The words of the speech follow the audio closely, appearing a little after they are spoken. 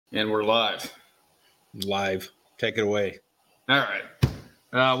And we're live. Live. Take it away. All right.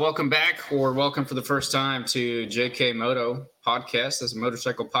 Welcome back, or welcome for the first time to JKMoto podcast. This is a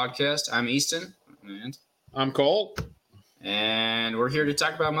motorcycle podcast. I'm Easton. And I'm Cole. And we're here to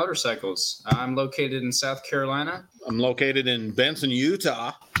talk about motorcycles. I'm located in South Carolina. I'm located in Benson,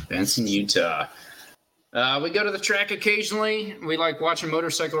 Utah. We go to the track occasionally. We like watching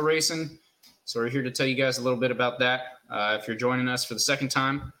motorcycle racing. So we're here to tell you guys a little bit about that. If you're joining us for the second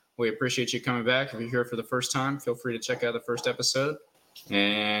time, we appreciate you coming back. If you're here for the first time, feel free to check out the first episode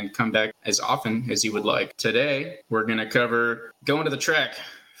and come back as often as you would like. Today, we're going to cover going to the track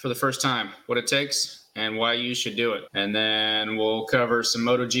for the first time, what it takes, and why you should do it. And then we'll cover some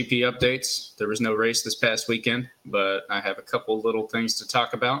MotoGP updates. There was no race this past weekend, but I have a couple little things to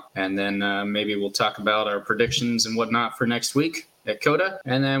talk about. And then maybe we'll talk about our predictions and whatnot for next week at COTA.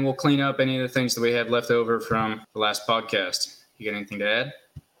 And then we'll clean up any of the things that we had left over from the last podcast. You got anything to add?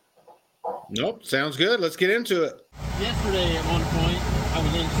 Nope. Sounds good. Let's get into it. Yesterday at one point, I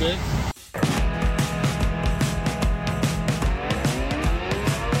was in sixth.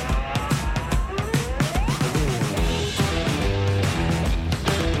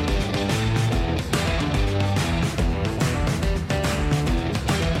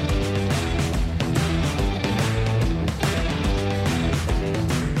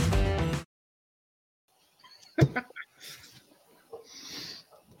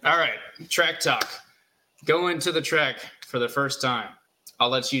 All right, track talk. Going to the track for the first time.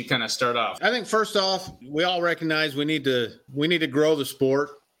 I'll let you kind of start off. I think first off, we all recognize we need to grow the sport.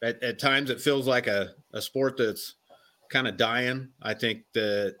 At times, it feels like a sport that's kind of dying. I think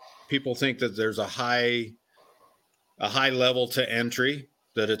that people think that there's a high level to entry,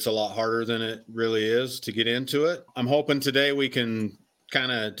 that it's a lot harder than it really is to get into it. I'm hoping today we can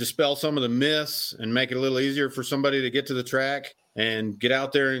kind of dispel some of the myths and make it a little easier for somebody to get to the track and get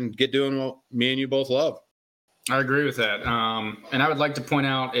out there and get doing what me and you both love. I agree with that. And I would like to point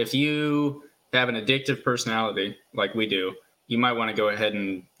out, if you have an addictive personality like we do, you might want to go ahead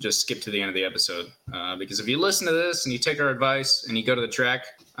and just skip to the end of the episode. Because if you listen to this and you take our advice and you go to the track,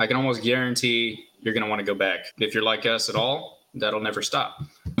 I can almost guarantee you're going to want to go back. If you're like us at all, that'll never stop.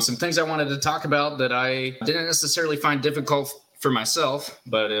 Some things I wanted to talk about that I didn't necessarily find difficult for myself,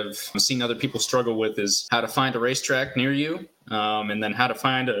 but have seen other people struggle with, is how to find a racetrack near you, and then how to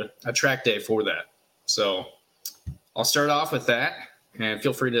find a track day for that. So I'll start off with that, and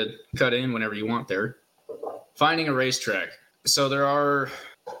feel free to cut in whenever you want there. Finding a racetrack. So there are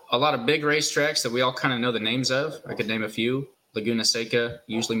a lot of big racetracks that we all kind of know the names of. I could name a few. Laguna Seca,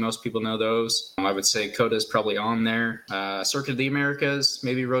 usually most people know those. I would say COTA is probably on there. Circuit of the Americas,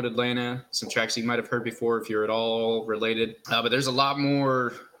 maybe Road Atlanta, some tracks you might have heard before if you're at all related. But there's a lot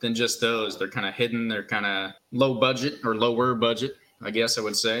more than just those. They're kind of hidden. They're kind of low budget, or lower budget, I guess I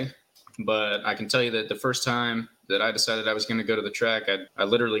would say. But I can tell you that the first time that I decided I was going to go to the track, I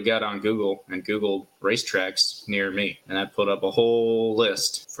literally got on Google and Googled racetracks near me. And I put up a whole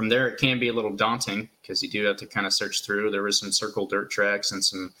list. From there, it can be a little daunting because you do have to kind of search through. There was some circle dirt tracks and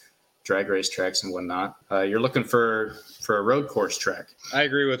some drag race tracks and whatnot. You're looking for a road course track. I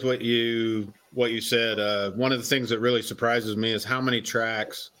agree with what you said. One of the things that really surprises me is how many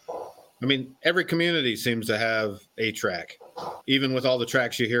tracks. I mean, every community seems to have a track. Even with all the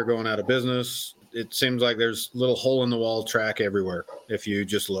tracks you hear going out of business, it seems like there's little hole in the wall track everywhere if you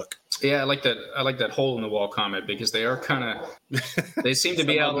just look. Yeah, I like that hole in the wall comment, because they are kind of, they seem to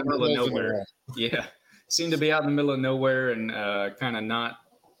be out in the middle of nowhere. Yeah, seem to be out in the middle of nowhere and kind of not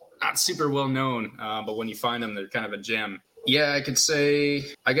super well known. But when you find them, they're kind of a gem. Yeah, I could say,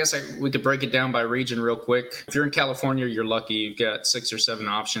 we could break it down by region real quick. If you're in California, you're lucky. You've got 6 or 7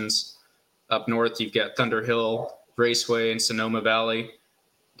 options. Up north, you've got Thunder Hill Raceway in Sonoma Valley.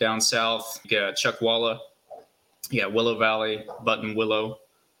 Down south, you got Chuckwalla. You got Willow Valley, Button Willow.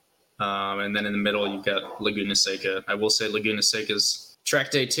 And then in the middle, you've got Laguna Seca. I will say Laguna Seca's track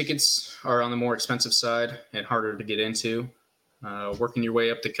day tickets are on the more expensive side and harder to get into. Working your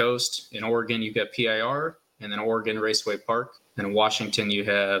way up the coast, in Oregon, you've got PIR, and then Oregon Raceway Park. And in Washington, you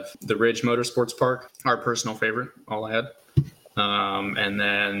have the Ridge Motorsports Park, our personal favorite, I'll add. And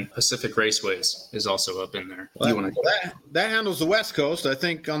then Pacific Raceways is also up in there. Well, that handles the West Coast. I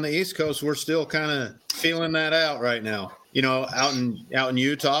think on the East Coast, we're still kind of feeling that out right now. You know, out in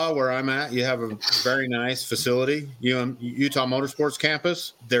Utah, where I'm at, you have a very nice facility, Utah Motorsports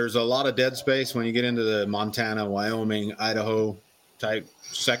Campus. There's a lot of dead space when you get into the Montana, Wyoming, Idaho type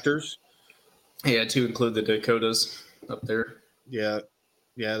sectors. Yeah, to include the Dakotas up there. Yeah.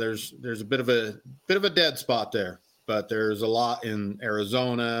 There's a bit of a dead spot there. But there's a lot in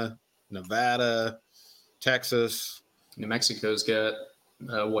Arizona, Nevada, Texas. New Mexico's got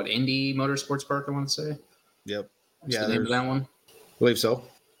Indy Motorsports Park, I want to say. Yep. What's the name of that one? I believe so.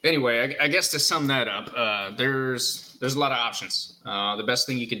 Anyway, I guess to sum that up, there's a lot of options. The best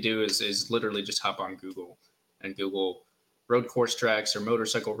thing you could do is literally just hop on Google and Google road course tracks or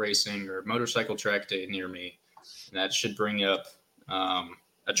motorcycle racing or motorcycle track day near me. And that should bring up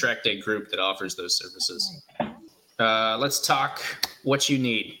a track day group that offers those services. Let's talk what you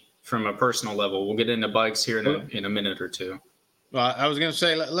need from a personal level. We'll get into bikes here in a minute or two. I was going to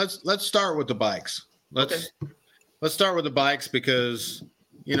say, let's start with the bikes. Let's start with the bikes because,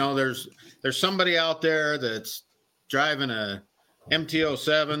 there's somebody out there that's driving a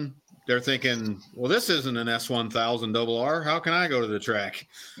MT-07. They're thinking, well, this isn't an S1000RR. How can I go to the track?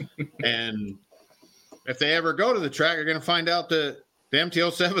 And if they ever go to the track, they're going to find out that the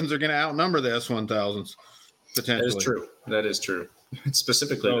MT-07s are going to outnumber the S1000s potentially. That is true.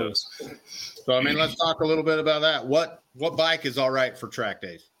 Specifically those. So, let's talk a little bit about that. What bike is all right for track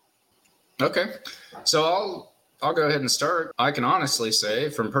days? Okay. So I'll go ahead and start. I can honestly say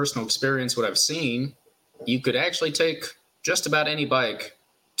from personal experience, what I've seen, you could actually take just about any bike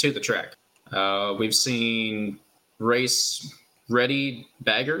to the track. We've seen race-ready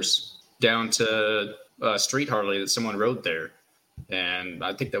baggers down to a street Harley that someone rode there. And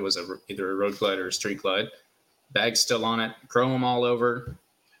I think that was either a road glide or a street glide. Bag's still on it, chrome all over.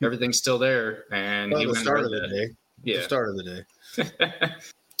 Everything's still there. And the start of the day. Yeah. The start of the day.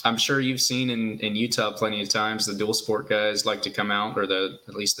 I'm sure you've seen in Utah plenty of times the dual sport guys like to come out, or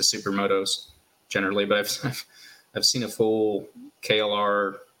at least the supermotos generally. But I've seen a full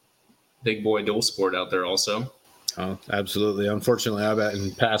KLR big boy dual sport out there also. Oh, absolutely. Unfortunately, I've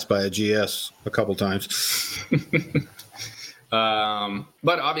been passed by a GS a couple times.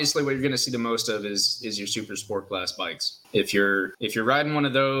 But obviously what you're going to see the most of is your super sport class bikes. If you're riding one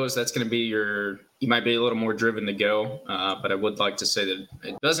of those, that's going to be you might be a little more driven to go. But I would like to say that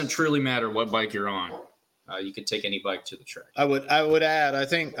it doesn't truly matter what bike you're on. You could take any bike to the track. I would add, I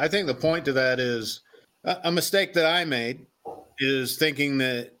think the point to that is a mistake that I made is thinking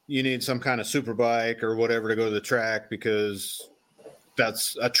that you need some kind of super bike or whatever to go to the track because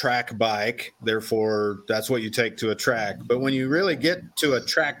that's a track bike. Therefore, that's what you take to a track. But when you really get to a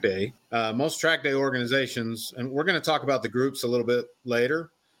track day, most track day organizations, and we're going to talk about the groups a little bit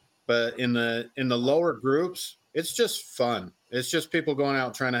later, but in the lower groups, it's just fun. It's just people going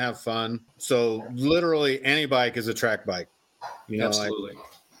out trying to have fun. So literally any bike is a track bike. Absolutely.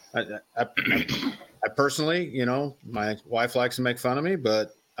 I personally, my wife likes to make fun of me,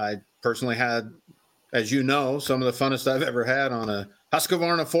 but I personally had, as you know, some of the funnest I've ever had on a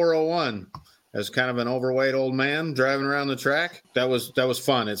Husqvarna 401 as kind of an overweight old man driving around the track. That was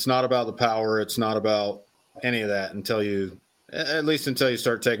fun. It's not about the power. It's not about any of that until you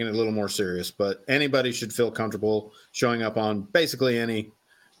start taking it a little more serious. But anybody should feel comfortable showing up on basically any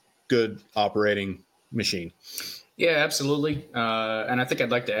good operating machine. Yeah, absolutely. And I think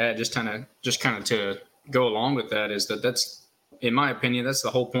I'd like to add just kind of to go along with that is that's, in my opinion, that's the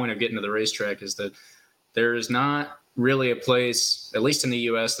whole point of getting to the racetrack is that there is not really a place, at least in the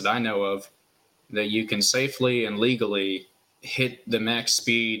U.S. that I know of, that you can safely and legally hit the max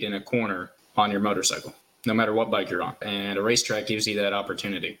speed in a corner on your motorcycle, no matter what bike you're on. And a racetrack gives you that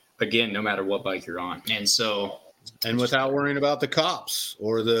opportunity, again, no matter what bike you're on. And without worrying about the cops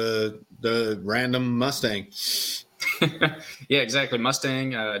or the random Mustang. Yeah, exactly.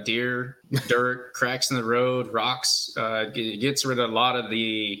 Mustang, deer, dirt, cracks in the road, rocks. It gets rid of a lot of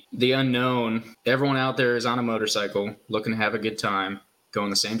the unknown. Everyone out there is on a motorcycle, looking to have a good time,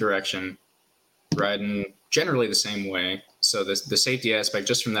 going the same direction, riding generally the same way. So the safety aspect,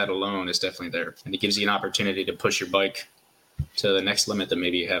 just from that alone, is definitely there. And it gives you an opportunity to push your bike to the next limit that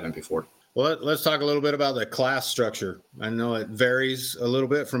maybe you haven't before. Well, let's talk a little bit about the class structure. I know it varies a little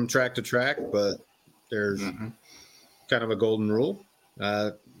bit from track to track, but there's kind of a golden rule.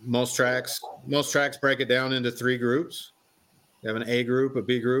 Most tracks break it down into 3 groups. You have an A group, a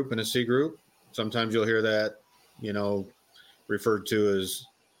B group, and a C group. Sometimes you'll hear that, referred to as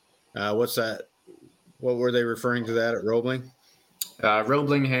what's that? What were they referring to that at Roebling?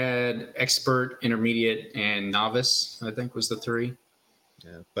 Roebling had expert, intermediate, and novice, I think was the 3.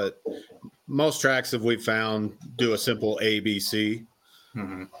 Yeah, but most tracks that we've found do a simple A, B, C.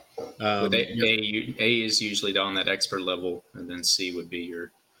 Mm-hmm. A is usually on that expert level, and then C would be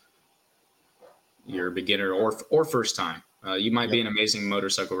your beginner or first time. You might be an amazing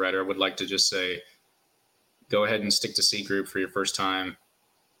motorcycle rider. I would like to just say, go ahead and stick to C group for your first time.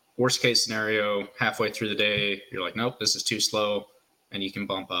 Worst case scenario, halfway through the day, you're like, nope, this is too slow, and you can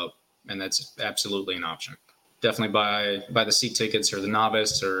bump up, and that's absolutely an option. Definitely buy the C tickets or the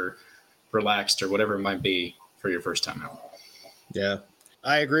novice or relaxed or whatever it might be for your first time out. Yeah.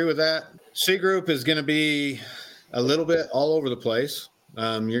 I agree with that. C group is going to be a little bit all over the place.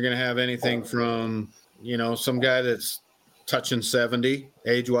 You're going to have anything from, some guy that's touching 70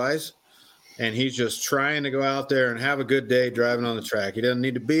 age-wise, and he's just trying to go out there and have a good day driving on the track. He doesn't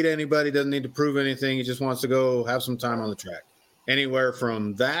need to beat anybody, doesn't need to prove anything. He just wants to go have some time on the track. Anywhere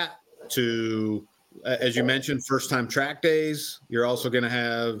from that to, as you mentioned, first-time track days. You're also going to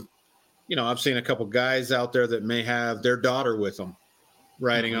have, I've seen a couple guys out there that may have their daughter with them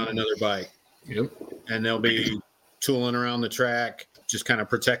riding on another bike. Yep. And they'll be tooling around the track, just kind of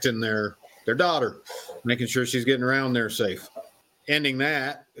protecting their daughter, making sure she's getting around there safe. Ending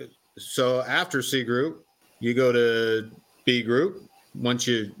that. So after C group, you go to B group. Once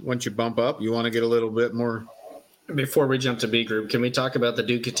you bump up, you want to get a little bit more. Before we jump to B group, can we talk about the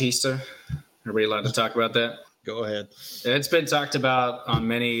Ducatista? Are we allowed to talk about that? Go ahead. It's been talked about on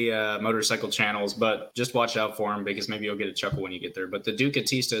many motorcycle channels, but just watch out for them because maybe you'll get a chuckle when you get there. But the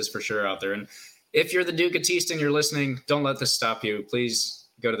Ducatista is for sure out there. And if you're the Ducatista and you're listening, don't let this stop you. Please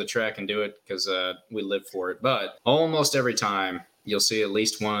go to the track and do it because we live for it. But almost every time you'll see at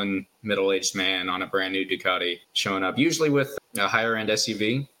least one middle-aged man on a brand new Ducati showing up, usually with a higher-end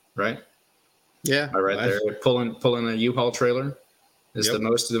SUV, right? Yeah. Right there, pulling a U-Haul trailer is Yep.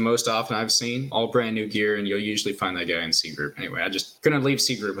 the most often I've seen. All brand new gear, and you'll usually find that guy in C group. Anyway, I just couldn't leave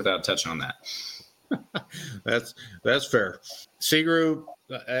C group without touching on that. That's fair. C group,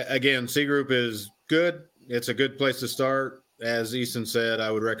 again, C group is good. It's a good place to start. As Easton said, I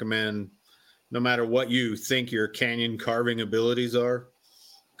would recommend, no matter what you think your canyon carving abilities are,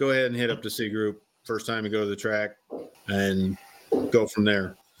 go ahead and hit up the C group first time you go to the track and go from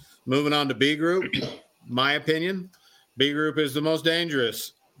there. Moving on to B group, my opinion, B group is the most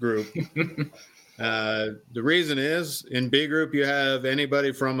dangerous group. The reason is in B group, you have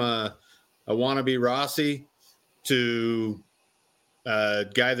anybody from a wannabe Rossi to a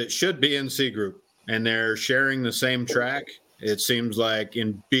guy that should be in C group, and they're sharing the same track. It seems like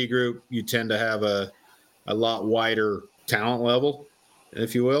in B group, you tend to have a lot wider talent level,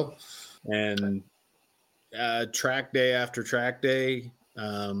 if you will. And track day after track day,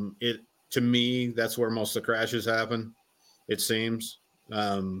 to me, that's where most of the crashes happen. It seems.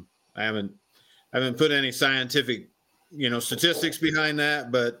 I haven't put any scientific, statistics behind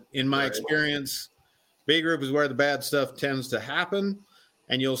that, but in my experience, B group is where the bad stuff tends to happen.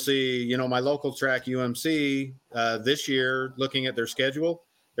 And you'll see, my local track UMC this year, looking at their schedule,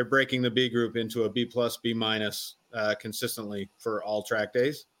 they're breaking the B group into a B plus, B minus consistently for all track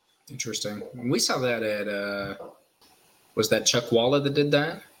days. Interesting. We saw that at was that Chuck Walla that did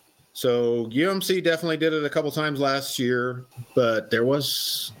that? So UMC definitely did it a couple times last year, but there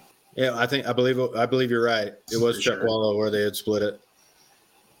was, I believe you're right. It was Chuck Walla where they had split it.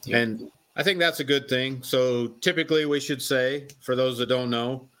 Yeah. And I think that's a good thing. So typically we should say, for those that don't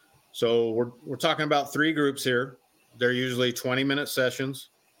know, so we're talking about three groups here. They're usually 20-minute sessions.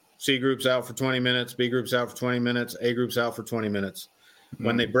 C group's out for 20 minutes, B group's out for 20 minutes, A group's out for 20 minutes. Mm-hmm.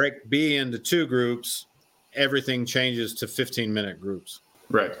 When they break B into two groups, everything changes to 15-minute groups.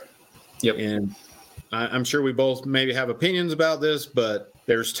 Right. Yep. And I'm sure we both maybe have opinions about this, but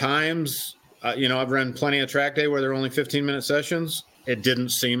there's times, I've run plenty of track day where they're only 15-minute sessions. It didn't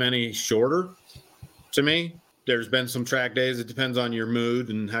seem any shorter to me. There's been some track days. It depends on your mood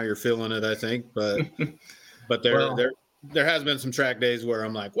and how you're feeling it, I think. But there has been some track days where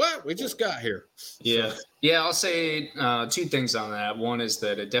I'm like, what? We just got here. Yeah. So. Yeah, I'll say two things on that. One is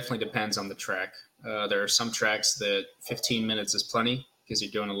that it definitely depends on the track. There are some tracks that 15 minutes is plenty because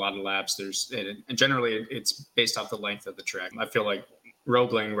you're doing a lot of laps. And generally it's based off the length of the track. I feel like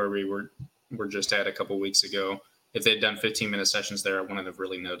Roebling, where we were just at a couple weeks ago, if they'd done 15-minute sessions there, I wouldn't have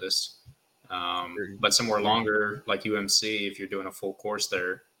really noticed. But somewhere longer, like UMC, if you're doing a full course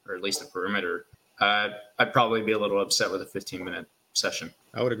there, or at least a perimeter, I'd probably be a little upset with a 15-minute session.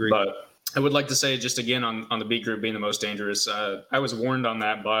 I would agree. But I would like to say, just again, on the B group being the most dangerous, I was warned on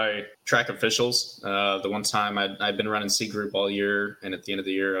that by track officials. The one time I'd been running C group all year, and at the end of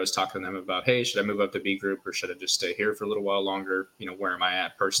the year, I was talking to them about, hey, should I move up to B group or should I just stay here for a little while longer? Where am I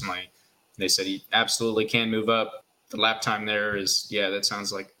at personally? They said you absolutely can move up. The lap time there is, that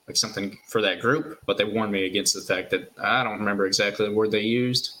sounds like something for that group. But they warned me against the fact that I don't remember exactly the word they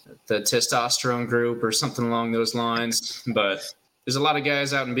used, the testosterone group or something along those lines. But there's a lot of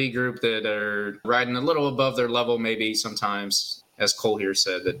guys out in B group that are riding a little above their level, maybe sometimes, as Cole here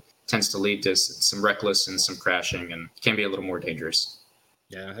said, that tends to lead to some reckless and some crashing and can be a little more dangerous.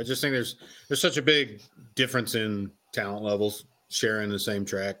 Yeah, I just think there's such a big difference in talent levels sharing the same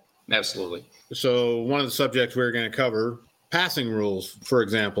track. Absolutely. So one of the subjects we're going to cover, passing rules, for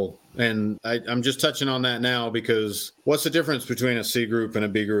example. And I'm just touching on that now because what's the difference between a C group and a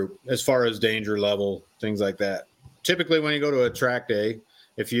B group as far as danger level, things like that? Typically, when you go to a track day,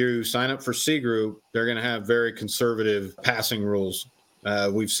 if you sign up for C group, they're going to have very conservative passing rules.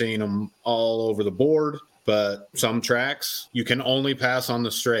 We've seen them all over the board, but some tracks, you can only pass on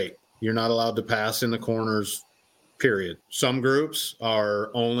the straight. You're not allowed to pass in the corners, period. Some groups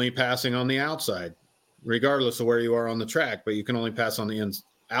are only passing on the outside, regardless of where you are on the track, but you can only pass on the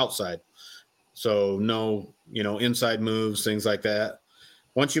outside. So no, inside moves, things like that.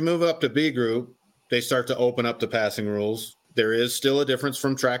 Once you move up to B group, they start to open up the passing rules. There is still a difference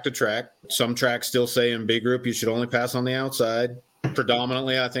from track to track. Some tracks still say in B group you should only pass on the outside.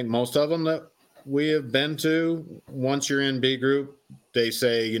 Predominantly, I think most of them that we have been to, once you're in B group, they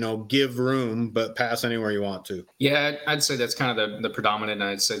say, give room, but pass anywhere you want to. Yeah, I'd say that's kind of the predominant. And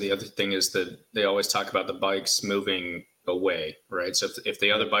I'd say the other thing is that they always talk about the bikes moving away, right? So if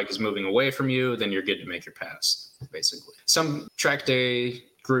the other bike is moving away from you, then you're good to make your pass, basically. Some track day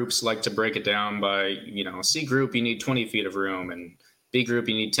groups like to break it down by, C group, you need 20 feet of room, and B group,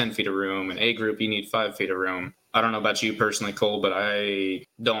 you need 10 feet of room, and A group, you need 5 feet of room. I don't know about you personally, Cole, but I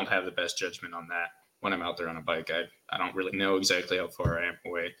don't have the best judgment on that when I'm out there on a bike. I don't really know exactly how far I am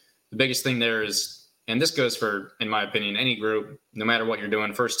away. The biggest thing there is, and this goes for, in my opinion, any group, no matter what you're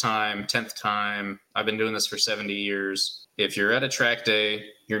doing, first time, 10th time, I've been doing this for 70 years. If you're at a track day,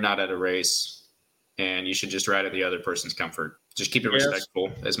 you're not at a race, and you should just ride at the other person's comfort. Just keep it respectful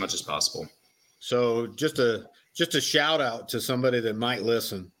as much as possible. So just a shout out to somebody that might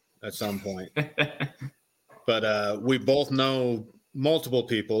listen at some point. But we both know multiple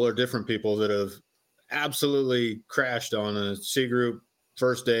people or different people that have absolutely crashed on a C group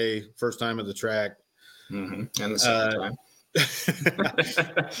first day, first time at the track. Mm-hmm. And the second time.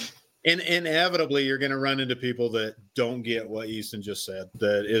 Inevitably, you're going to run into people that don't get what Easton just said,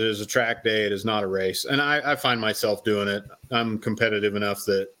 that it is a track day, it is not a race. And I find myself doing it. I'm competitive enough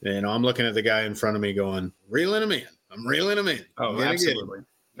that, I'm looking at the guy in front of me going, reeling him in. I'm reeling him in. Oh, absolutely.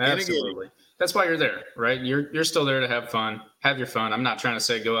 Absolutely. That's why you're there, right? You're still there to have fun, have your fun. I'm not trying to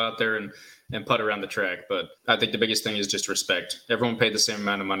say go out there and putt around the track, but I think the biggest thing is just respect. Everyone paid the same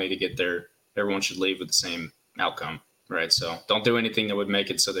amount of money to get there. Everyone should leave with the same outcome, right? So don't do anything that would make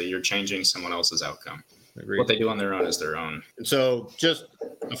it so that you're changing someone else's outcome. Agreed. What they do on their own is their own. So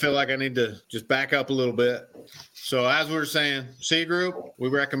I feel like I need to just back up a little bit. So as we were saying, C group, we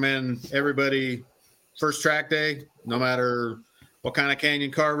recommend everybody first track day, no matter what kind of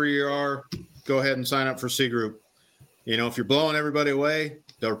canyon carver you are, go ahead and sign up for C group. If you're blowing everybody away,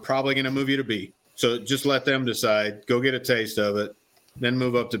 they're probably going to move you to B. So just let them decide, go get a taste of it, then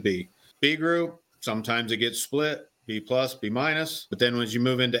move up to B. B group, sometimes it gets split, B plus, B minus. But then when you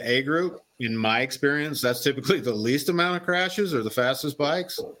move into A group, in my experience, that's typically the least amount of crashes or the fastest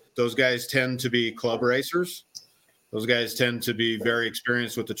bikes. Those guys tend to be club racers. Those guys tend to be very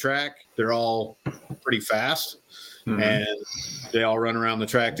experienced with the track. They're all pretty fast. Mm-hmm. And they all run around the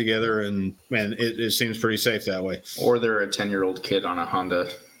track together, and it seems pretty safe that way. Or they're a 10-year-old kid on a Honda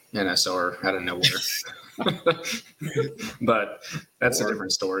NSR out of nowhere. But that's a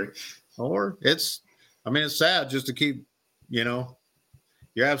different story. Or it's sad just to keep, you're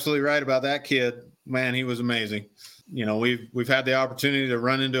absolutely right about that kid. Man, he was amazing. We've had the opportunity to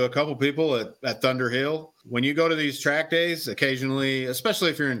run into a couple people at Thunder Hill. When you go to these track days, occasionally, especially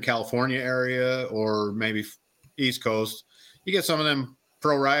if you're in California area or maybe East Coast, you get some of them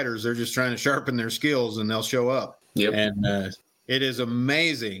pro riders. They're just trying to sharpen their skills, and they'll show up. Yep. And it is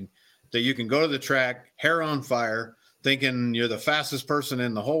amazing that you can go to the track, hair on fire, thinking you're the fastest person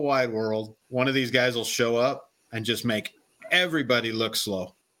in the whole wide world. One of these guys will show up and just make everybody look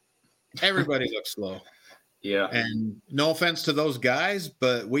slow. Everybody looks slow. Yeah. And no offense to those guys,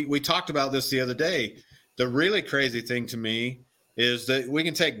 but we talked about this the other day. The really crazy thing to me is that we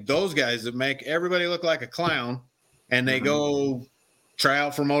can take those guys that make everybody look like a clown, and they go try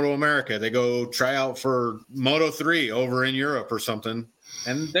out for Moto America. They go try out for Moto 3 over in Europe or something,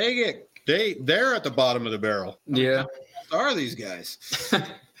 and they're at the bottom of the barrel. Yeah. How are these guys?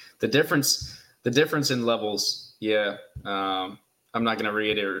 The difference in levels. Yeah. I'm not going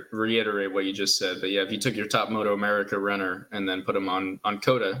to reiterate what you just said, but yeah, if you took your top Moto America runner and then put him on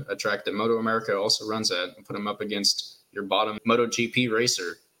COTA, a track that Moto America also runs at, and put him up against your bottom MotoGP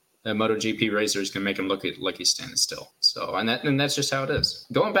racer, a MotoGP racer is going to make him look like he's standing still. So, and that's just how it is.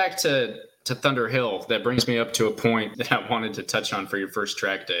 Going back to Thunder Hill, that brings me up to a point that I wanted to touch on for your first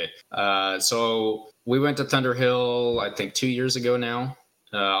track day. So we went to Thunder Hill, I think 2 years ago now.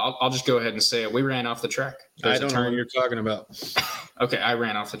 I'll just go ahead and say it. We ran off the track. I don't know what you're talking about. Okay, I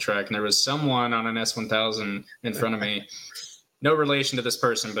ran off the track, and there was someone on an S1000 in front of me. no relation to this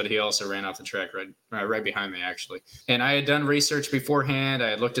person, but he also ran off the track right behind me, actually. And I had done research beforehand. I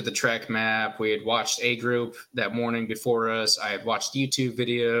had looked at the track map. We had watched A Group that morning before us. I had watched YouTube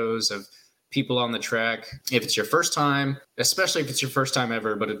videos of people on the track. If it's your first time, especially if it's your first time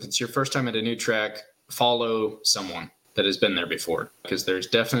ever, but if it's your first time at a new track, follow someone that has been there before, because there's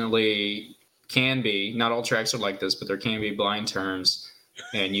definitely can be, not all tracks are like this, but there can be blind turns,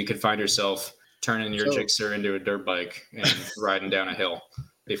 and you could find yourself turning your Gixxer into a dirt bike and riding down a hill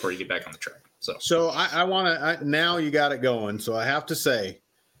before you get back on the track. So I want to, now you got it going. So I have to say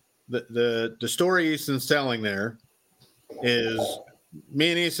the story Easton's telling there is,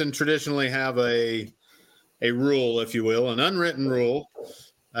 me and Easton traditionally have a rule, if you will, an unwritten rule.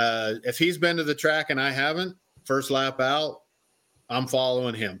 If he's been to the track and I haven't, first lap out, I'm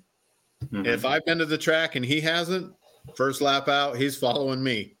following him. Mm-hmm. If I've been to the track and he hasn't, first lap out, he's following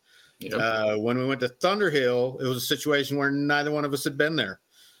me. Yep. When we went to Thunderhill, it was a situation where neither one of us had been there,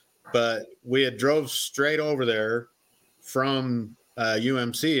 but we had drove straight over there from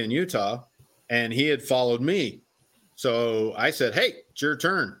UMC in Utah, and he had followed me. So I said, "Hey, it's your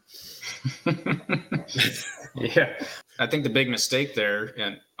turn." Yeah. I think the big mistake there,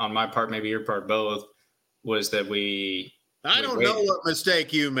 and on my part, maybe your part, both, was that I don't know what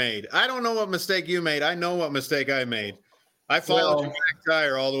mistake you made. I don't know what mistake you made. I know what mistake I made. I followed your back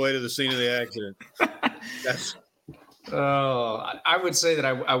tire all the way to the scene of the accident. I would say that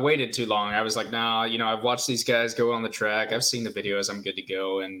I waited too long. I was like, nah, I've watched these guys go on the track. I've seen the videos. I'm good to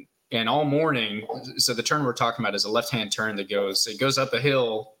go. And all morning, so the turn we're talking about is a left-hand turn that goes up a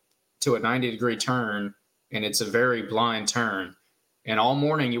hill to a 90-degree turn, and it's a very blind turn. And all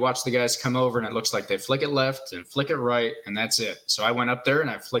morning you watch the guys come over, and it looks like they flick it left and flick it right, and that's it. So I went up there and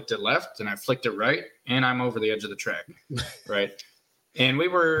I flicked it left and I flicked it right, and I'm over the edge of the track, right? And we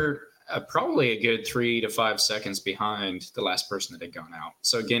were probably a good 3 to 5 seconds behind the last person that had gone out.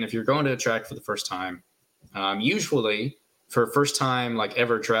 So again, if you're going to a track for the first time, usually for first time, like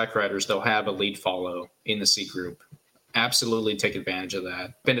ever track riders, they'll have a lead follow in the C group. Absolutely take advantage of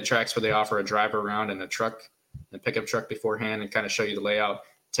that. Been to tracks where they offer a driver around in a truck, a pickup truck beforehand, and kind of show you the layout.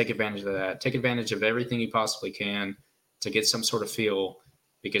 Take advantage of that. Take advantage of everything you possibly can to get some sort of feel,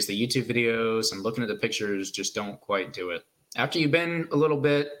 because the YouTube videos and looking at the pictures just don't quite do it. After you've been a little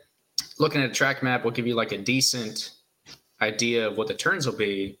bit, looking at a track map will give you like a decent idea of what the turns will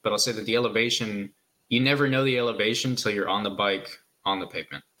be, but I'll say that the elevation, you never know the elevation until you're on the bike on the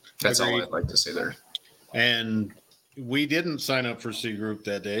pavement. That's Agreed. All I'd like to say there. And we didn't sign up for C group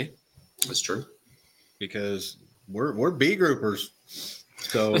that day. That's true. Because we're B groupers.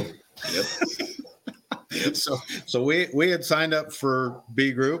 So Yep. So we had signed up for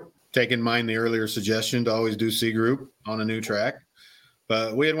B group, taking in mind the earlier suggestion to always do C group on a new track.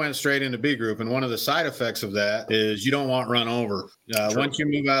 But we had went straight into B group, and one of the side effects of that is you don't want run over. Once you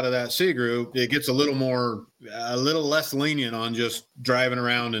move out of that C group, it gets a little less lenient on just driving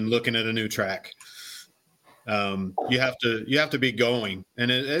around and looking at a new track. You have to be going,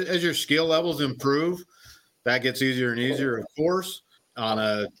 and as your skill levels improve, that gets easier and easier. Of course, on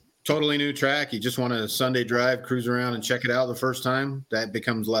a totally new track, you just want a Sunday drive, cruise around and check it out the first time. That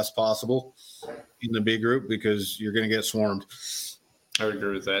becomes less possible in the B group because you're going to get swarmed. I would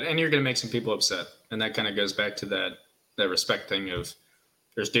agree with that. And you're going to make some people upset. And that kind of goes back to that respect thing of,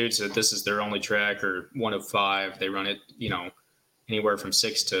 there's dudes that this is their only track or one of 5. They run it, anywhere from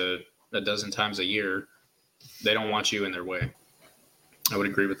 6 to a dozen times a year. They don't want you in their way. I would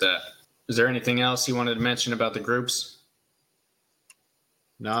agree with that. Is there anything else you wanted to mention about the groups?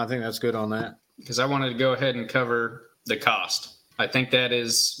 No, I think that's good on that. Because I wanted to go ahead and cover the cost. I think that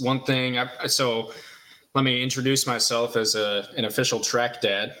is one thing. So let me introduce myself as an official track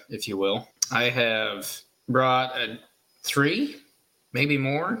dad, if you will. I have brought 3, maybe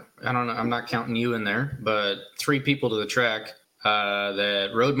more. I don't know. I'm not counting you in there, but 3 people to the track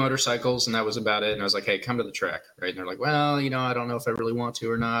that rode motorcycles, and that was about it. And I was like, hey, come to the track, right? And they're like, well, I don't know if I really want to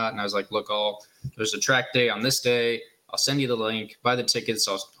or not. And I was like, look, there's a track day on this day. I'll send you the link, buy the tickets.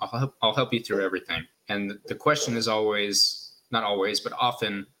 I'll help you through everything. And the question is always, not always, but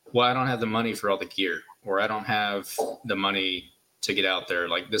often, well, I don't have the money for all the gear, or I don't have the money to get out there.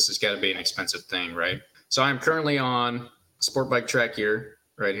 Like, this has got to be an expensive thing, right? So I'm currently on sport bike track gear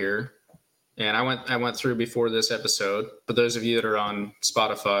right here. And I went through before this episode. For those of you that are on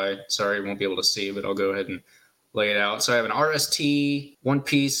Spotify, sorry, you won't be able to see, but I'll go ahead and lay it out. So I have an RST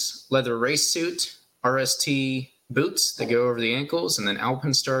one-piece leather race suit, RST boots that go over the ankles, and then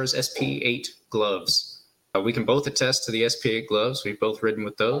Alpinestars SP8 gloves. We can both attest to the SP8 gloves. We've both ridden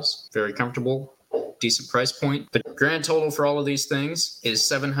with those. Very comfortable, decent price point. The grand total for all of these things is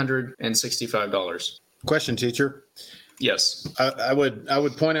 $765. Question, teacher. Yes. I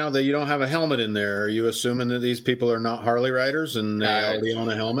would point out that you don't have a helmet in there. Are you assuming that these people are not Harley riders and they already own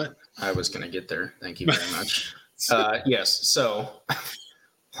a helmet? I was going to get there. Thank you very much. Yes. So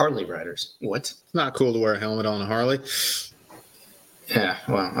Harley riders. What? It's not cool to wear a helmet on a Harley. Yeah.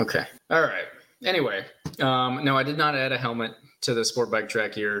 Well, okay. All right. Anyway, no, I did not add a helmet to the Sport Bike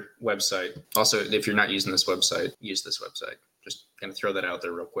Track Gear website. Also, if you're not using this website, use this website. Just going to throw that out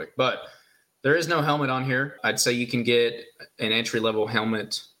there real quick. But there is no helmet on here. I'd say you can get an entry-level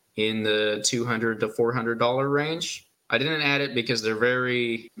helmet in the $200 to $400 range. I didn't add it because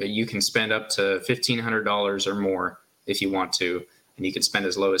you can spend up to $1,500 or more if you want to, and you can spend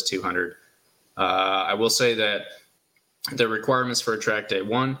as low as $200. I will say that the requirements for a track day,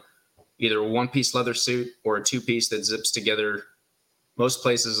 either a one-piece leather suit or a two-piece that zips together. Most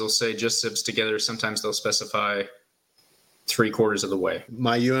places will say just zips together. Sometimes they'll specify 3/4 of the way.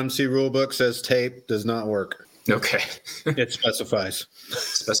 My UMC rule book says tape does not work. Okay. It specifies.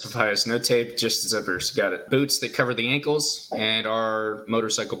 Specifies no tape, just zippers. Got it. Boots that cover the ankles and are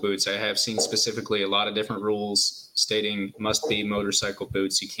motorcycle boots. I have seen specifically a lot of different rules stating must be motorcycle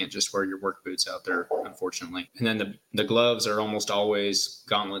boots. You can't just wear your work boots out there, unfortunately. And then the gloves are almost always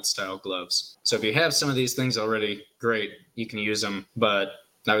gauntlet style gloves. So if you have some of these things already, great, you can use them. But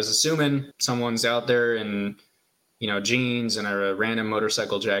I was assuming someone's out there in, jeans and a random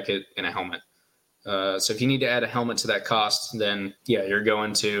motorcycle jacket and a helmet. So if you need to add a helmet to that cost, then yeah, you're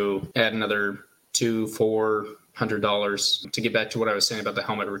going to add another $200-$400. To get back to what I was saying about the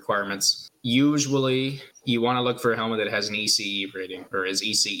helmet requirements, usually you want to look for a helmet that has an ECE rating or is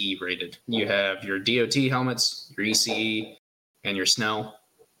ECE rated. You have your DOT helmets, your ECE, and your Snell.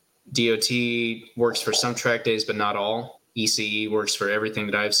 DOT works for some track days, but not all. ECE works for everything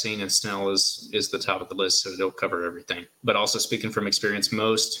that I've seen, and Snell is the top of the list, so it'll cover everything. But also speaking from experience,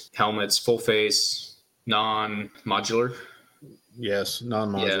 most helmets, full face, non-modular. Yes,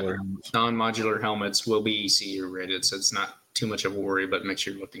 non-modular. Yeah, non-modular helmets will be ECE rated, so it's not too much of a worry, but make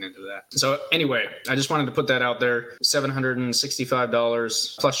sure you're looking into that. So anyway, I just wanted to put that out there.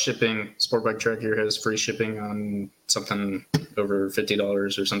 $765 plus shipping. Sport Bike Track Gear has free shipping on something over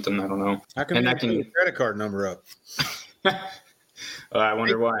 $50 or something. I don't know. How can you put your credit card number up? I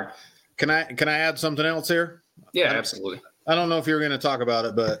wonder why. Can I add something else here? Yeah, absolutely. I don't know if you were going to talk about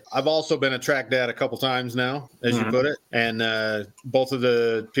it, but I've also been a track dad a couple times now, as you put it. And both of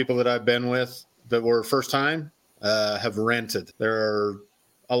the people that I've been with that were first time have rented. There are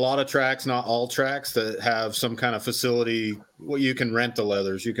a lot of tracks, not all tracks, that have some kind of facility. Well, you can rent the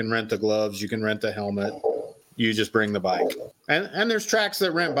leathers, you can rent the gloves, you can rent the helmet. You just bring the bike. And there's tracks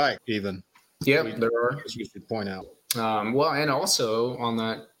that rent bike even. Yep, there are. You should point out. Well, and also on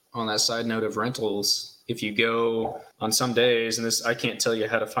that side note of rentals, if you go on some days, and this, I can't tell you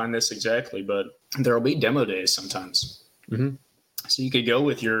how to find this exactly, but there will be demo days sometimes. Mm-hmm. So you could go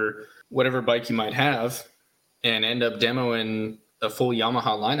with your whatever bike you might have and end up demoing a full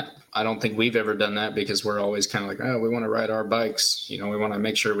Yamaha lineup. I don't think we've ever done that because we're always kind of like, we want to ride our bikes. We want to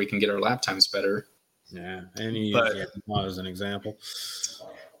make sure we can get our lap times better. Yeah, and you use Yamaha as an example.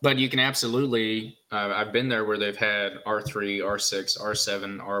 But you can absolutely, I've been there where they've had R3, R6,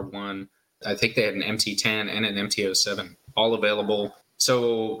 R7, R1. I think they had an MT10 and an MT07 all available.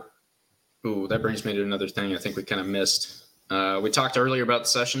 So, that brings me to another thing I think we kind of missed. We talked earlier about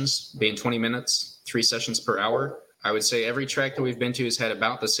sessions being 20 minutes, 3 sessions per hour. I would say every track that we've been to has had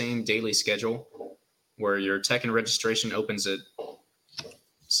about the same daily schedule where your tech and registration opens at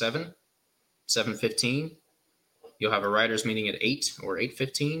 7:15. You'll have a riders meeting at 8 or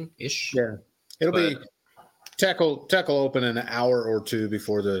 8:15-ish. Yeah. It'll be tech will open an hour or two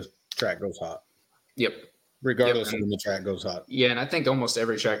before the track goes hot. Yep. Regardless of when the track goes hot. Yeah, and I think almost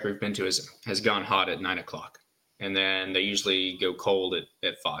every track we've been to has gone hot at 9 o'clock. And then they usually go cold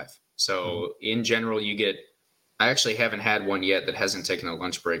at 5. So in general, I actually haven't had one yet that hasn't taken a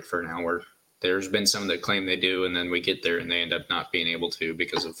lunch break for an hour. There's been some that claim they do, and then we get there and they end up not being able to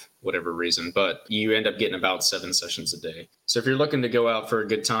because of whatever reason. But you end up getting about 7 sessions a day. So if you're looking to go out for a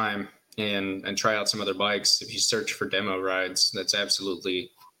good time and try out some other bikes, if you search for demo rides, that's absolutely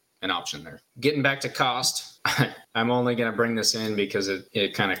an option there. Getting back to cost, I'm only going to bring this in because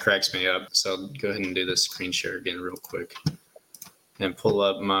it kind of cracks me up. So go ahead and do the screen share again real quick and pull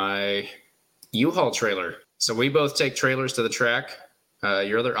up my U-Haul trailer. So we both take trailers to the track.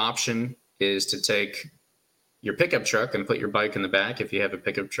 Your other option is to take your pickup truck and put your bike in the back if you have a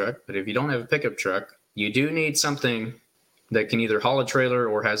pickup truck. But if you don't have a pickup truck, you do need something that can either haul a trailer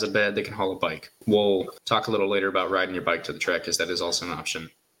or has a bed that can haul a bike. We'll talk a little later about riding your bike to the track because that is also an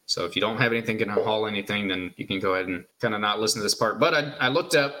option. So if you don't have anything that can haul anything, then you can go ahead and kind of not listen to this part. But I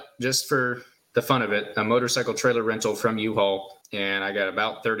looked up just for the fun of it, a motorcycle trailer rental from U-Haul, and I got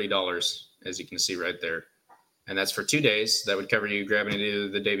about $30, as you can see right there. And that's for 2 days. That would cover you grabbing it either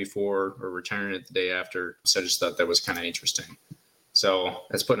the day before or returning it the day after. So I just thought that was kind of interesting. So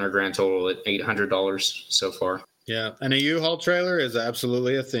that's putting our grand total at $800 so far. Yeah, and a U-Haul trailer is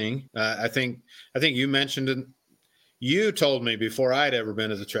absolutely a thing. I think you mentioned it. You told me before I'd ever been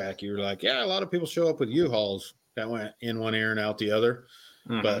to the track, you were like, yeah, a lot of people show up with U-Hauls that went in one ear and out the other.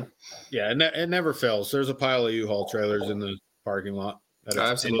 Mm-hmm. But yeah, it never fails. There's a pile of U-Haul trailers in the parking lot.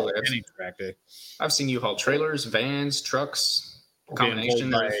 Absolutely. Any track day. I've seen U-Haul trailers, vans, trucks,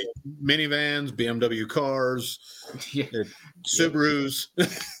 combination of minivans, BMW cars, Subarus,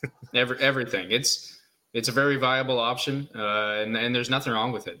 everything. It's a very viable option, and there's nothing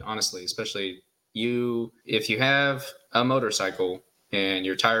wrong with it, honestly. Especially if you have a motorcycle and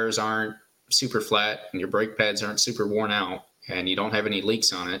your tires aren't super flat and your brake pads aren't super worn out and you don't have any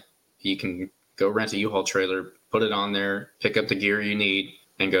leaks on it, you can go rent a U-Haul trailer, put it on there, pick up the gear you need,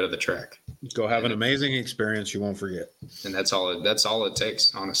 and go to the track. Go have an amazing experience you won't forget. And that's all it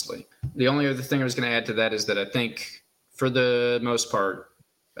takes, honestly. The only other thing I was going to add to that is that I think, for the most part,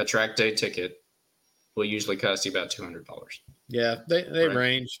 a track day ticket will usually cost you about $200. Yeah, they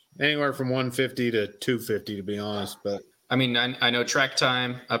range anywhere from $150 to $250, to be honest. But I mean, I know track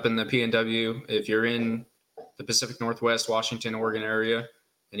time up in the PNW, if you're in the Pacific Northwest, Washington, Oregon area,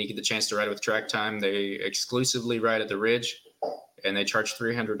 and you get the chance to ride with track time, they exclusively ride at the Ridge, and they charge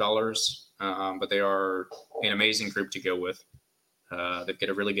 $300. But they are an amazing group to go with. They've got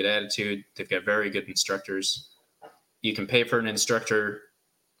a really good attitude. They've got very good instructors. You can pay for an instructor,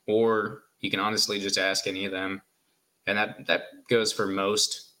 or you can honestly just ask any of them. And that goes for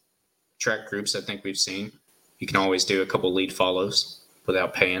most track groups I think we've seen. You can always do a couple lead follows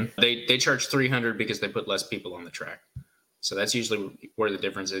without paying. They charge $300 because they put less people on the track. So that's usually where the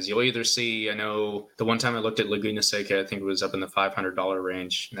difference is. You'll either see, I know the one time I looked at Laguna Seca, I think it was up in the $500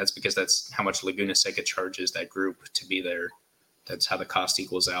 range. And that's because that's how much Laguna Seca charges that group to be there. That's how the cost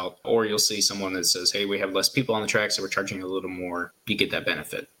equals out. Or you'll see someone that says, hey, we have less people on the track, so we're charging a little more. You get that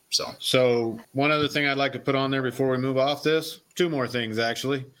benefit. So one other thing I'd like to put on there before we move off this, two more things,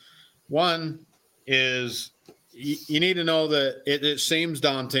 actually. One is you need to know that it seems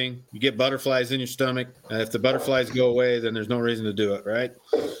daunting. You get butterflies in your stomach. And if the butterflies go away, then there's no reason to do it, right?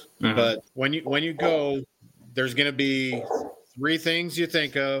 Mm-hmm. But when you go, there's going to be three things you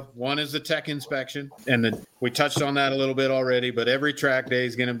think of. One is the tech inspection. And we touched on that a little bit already, but every track day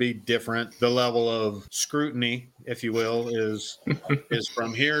is going to be different. The level of scrutiny, if you will, is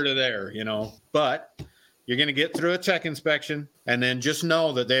from here to there, But you're going to get through a tech inspection, and then just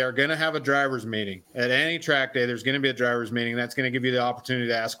know that they are going to have a driver's meeting. At any track day, there's going to be a driver's meeting. That's going to give you the opportunity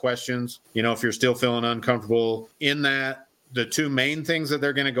to ask questions. If you're still feeling uncomfortable in that, the two main things that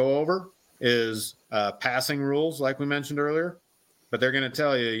they're going to go over is passing rules, like we mentioned earlier. But they're going to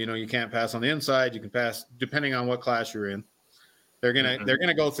tell you, you can't pass on the inside. You can pass depending on what class you're in. They're going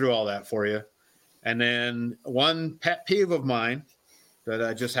to go through all that for you. And then one pet peeve of mine that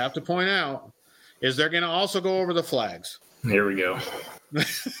I just have to point out is they're going to also go over the flags. Here we go.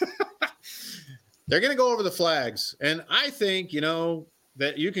 They're going to go over the flags. And I think,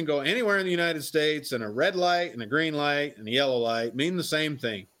 that you can go anywhere in the United States and a red light and a green light and a yellow light mean the same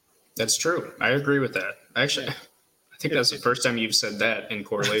thing. That's true. I agree with that. Actually, I think that's the first time you've said that in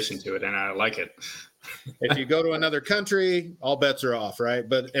correlation to it, and I like it. If you go to another country, all bets are off, right?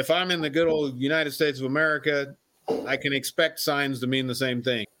 But if I'm in the good old United States of America, I can expect signs to mean the same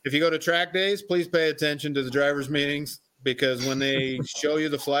thing. If you go to track days, please pay attention to the drivers' meetings, because when they show you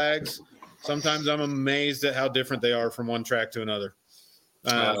the flags, sometimes I'm amazed at how different they are from one track to another.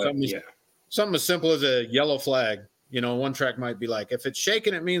 Something as simple as a yellow flag. One track might be like, if it's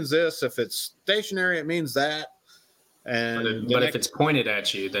shaking, it means this. If it's stationary, it means that. But if it's pointed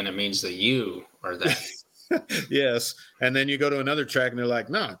at you, then it means that you are that. Yes. And then you go to another track and they're like,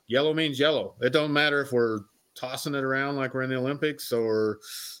 no, yellow means yellow. It don't matter if we're tossing it around like we're in the Olympics, or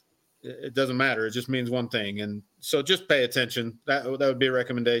it doesn't matter. It just means one thing. And so just pay attention. That would be a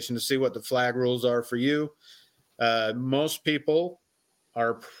recommendation, to see what the flag rules are for you. Most people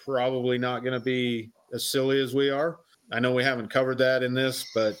are probably not going to be as silly as we are. I know we haven't covered that in this,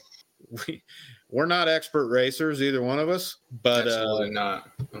 but we're not expert racers, either one of us. But absolutely not,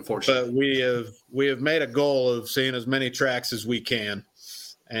 unfortunately. But we have made a goal of seeing as many tracks as we can,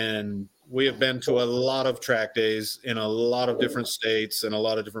 and we have been to a lot of track days in a lot of different states and a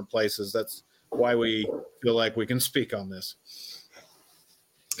lot of different places. That's why we feel like we can speak on this.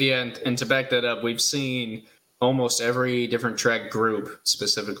 Yeah, and to back that up, we've seen almost every different track group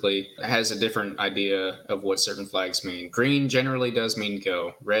specifically has a different idea of what certain flags mean. Green generally does mean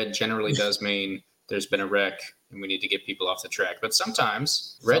go. Red generally does mean there's been a wreck and we need to get people off the track. But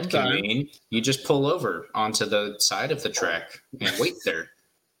sometimes red can mean you just pull over onto the side of the track and wait there.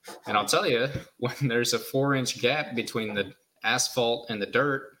 And I'll tell you, when there's a 4-inch gap between the asphalt and the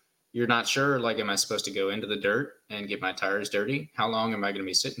dirt, you're not sure, like, am I supposed to go into the dirt and get my tires dirty? How long am I going to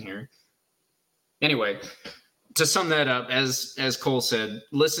be sitting here? Anyway, to sum that up, as Cole said,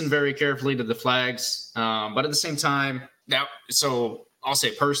 listen very carefully to the flags. But at the same time, so I'll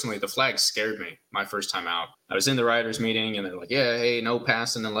say personally, the flags scared me my first time out. I was in the riders meeting and they're like, yeah, hey, no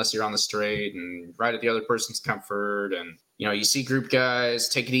passing unless you're on the straight and ride at the other person's comfort. And, you see group guys,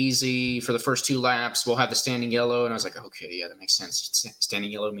 take it easy for the first 2 laps. We'll have the standing yellow. And I was like, okay, yeah, that makes sense.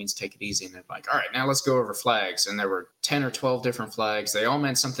 Standing yellow means take it easy. And they're like, all right, now let's go over flags. And there were 10 or 12 different flags. They all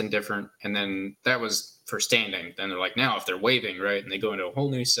meant something different. And then that was for standing. Then they're like, now if they're waving, right? And they go into a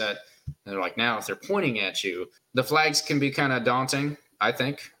whole new set. And they're like, now if they're pointing at you, the flags can be kind of daunting, I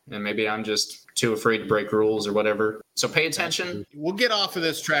think. And maybe I'm just too afraid to break rules or whatever. So pay attention. We'll get off of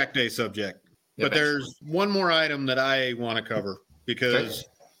this track day subject. But there's one more item that I want to cover because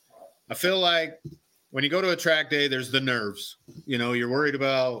I feel like when you go to a track day, there's the nerves. You're worried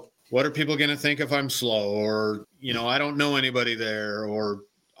about what are people going to think if I'm slow or, I don't know anybody there or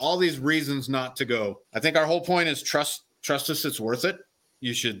all these reasons not to go. I think our whole point is trust us. It's worth it.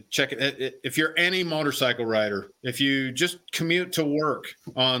 You should check it. If you're any motorcycle rider, if you just commute to work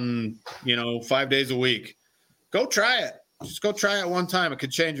on, 5 days a week, go try it. Just go try it one time. It could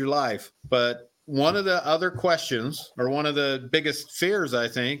change your life. But one of the other questions or one of the biggest fears, I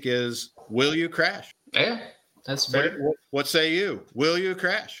think, is will you crash? Yeah, that's fair. What say you? Will you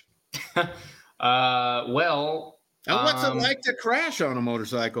crash? Well. And what's it like to crash on a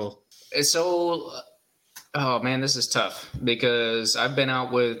motorcycle? So, oh man, this is tough because I've been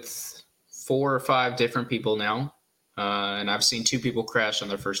out with 4 or 5 different people now. And I've seen 2 people crash on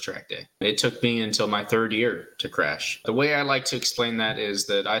their first track day. It took me until my 3rd year to crash. The way I like to explain that is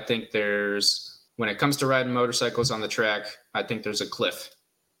that I think when it comes to riding motorcycles on the track, I think there's a cliff,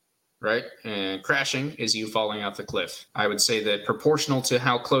 right? And crashing is you falling off the cliff. I would say that proportional to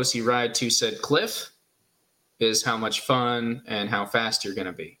how close you ride to said cliff is how much fun and how fast you're going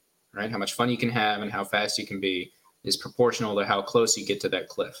to be, right? How much fun you can have and how fast you can be is proportional to how close you get to that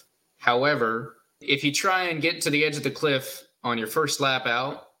cliff. However, if you try and get to the edge of the cliff on your first lap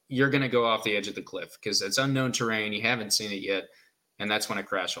out, you're going to go off the edge of the cliff because it's unknown terrain. You haven't seen it yet. And that's when a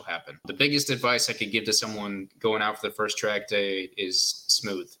crash will happen. The biggest advice I could give to someone going out for the first track day is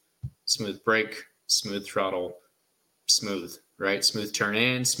smooth. Smooth brake, smooth throttle, smooth, right? Smooth turn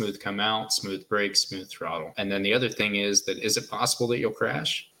in, smooth come out, smooth brake, smooth throttle. And then the other thing is it possible that you'll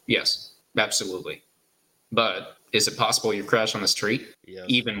crash? Yes, absolutely. But is it possible you crash on the street? Yes.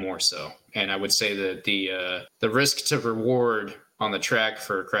 Even more so. And I would say that the risk to reward on the track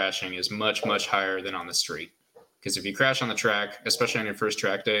for crashing is much, much higher than on the street. Because if you crash on the track, especially on your first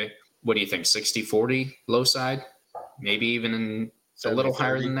track day, what do you think, 60-40 low side? Maybe even a little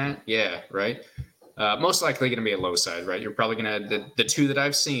higher than that? Yeah, right? Most likely going to be a low side, right? You're probably going to – the 2 that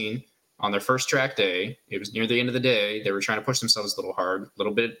I've seen on their first track day, it was near the end of the day. They were trying to push themselves a little hard, a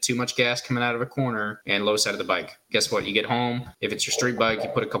little bit too much gas coming out of a corner and low side of the bike. Guess what? You get home. If it's your street bike, you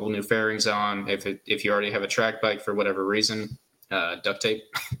put a couple new fairings on. If you already have a track bike for whatever reason, duct tape,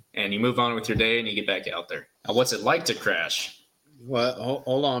 and you move on with your day and you get back out there. Now, what's it like to crash? Well,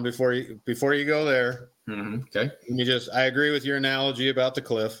 hold on before you go there. Mm-hmm. Okay. I agree with your analogy about the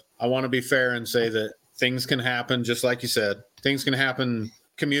cliff. I want to be fair and say that things can happen, just like you said. Things can happen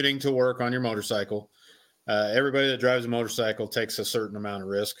commuting to work on your motorcycle. Everybody that drives a motorcycle takes a certain amount of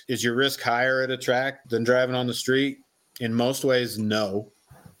risk. Is your risk higher at a track than driving on the street? In most ways, no,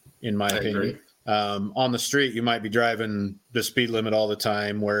 in my opinion. On the street, you might be driving the speed limit all the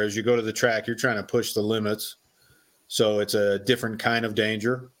time, whereas you go to the track, you're trying to push the limits. So it's a different kind of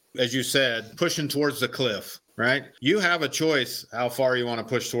danger. As you said, pushing towards the cliff, right? You have a choice how far you want to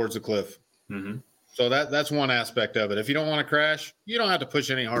push towards the cliff. Mm-hmm. So that's one aspect of it. If you don't want to crash, you don't have to push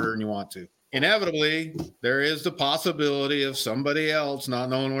any harder than you want to. Inevitably, there is the possibility of somebody else not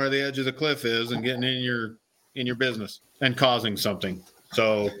knowing where the edge of the cliff is and getting in your business and causing something.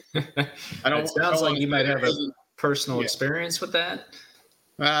 So it sounds like you might have a personal experience with that.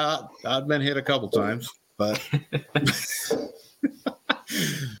 I've been hit a couple times, but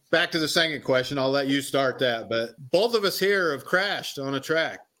back to the second question. I'll let you start that. But both of us here have crashed on a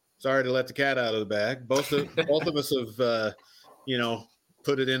track. Sorry to let the cat out of the bag. Both of us have,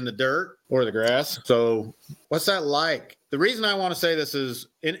 put it in the dirt or the grass. So what's that like? The reason I want to say this is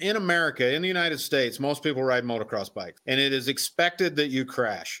in America, in the United States, most people ride motocross bikes, and it is expected that you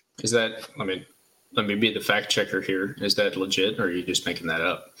crash. Is that, let me be the fact checker here. Is that legit, or are you just making that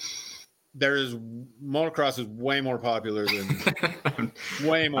up? Motocross is way more popular than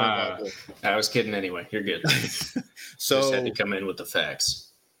way more popular. I was kidding anyway. You're good. So just had to come in with the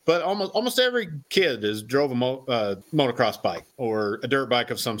facts. But almost every kid has drove a motocross bike or a dirt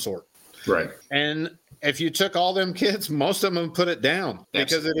bike of some sort. Right. And if you took all them kids, most of them put it down.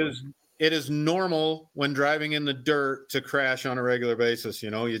 Absolutely. Because it is normal when driving in the dirt to crash on a regular basis. You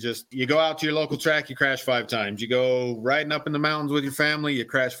know, you go out to your local track, you crash 5 times. You go riding up in the mountains with your family, you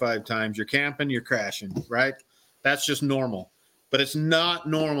crash 5 times. You're camping, you're crashing, right? That's just normal. But it's not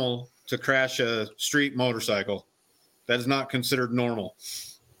normal to crash a street motorcycle. That is not considered normal.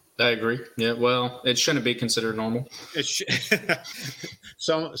 I agree. Yeah, well, it shouldn't be considered normal.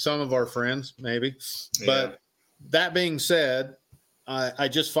 Some of our friends, maybe. But that being said, I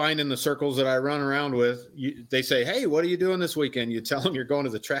just find in the circles that I run around with, they say, hey, what are you doing this weekend? You tell them you're going to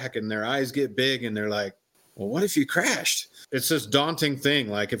the track, and their eyes get big, and they're like, well, what if you crashed? It's this daunting thing.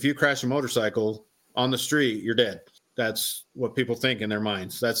 Like, if you crash a motorcycle on the street, you're dead. That's what people think in their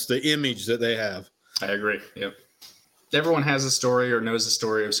minds. That's the image that they have. I agree. Yep. Everyone has a story or knows a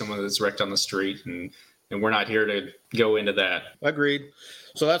story of someone that's wrecked on the street, and we're not here to go into that. Agreed.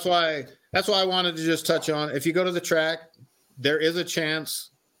 So that's why I wanted to just touch on, if you go to the track, there is a chance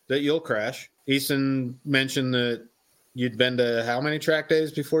that you'll crash. Easton mentioned that you'd been to how many track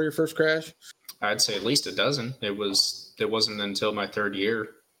days before your first crash? I'd say at least a dozen. It wasn't until my 3rd year,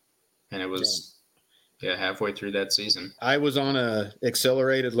 and it was halfway through that season. I was on a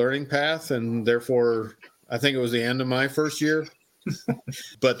accelerated learning path, and therefore I think it was the end of my first year.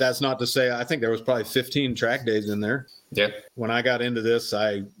 But that's not to say, I think there was probably 15 track days in there. Yeah. When I got into this,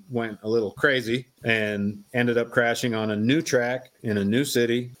 I went a little crazy and ended up crashing on a new track in a new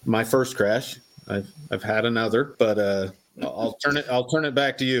city. My first crash. I've had another, but I'll turn it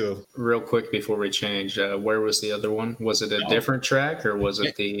back to you. Real quick before we change, where was the other one? Was it a different track, or was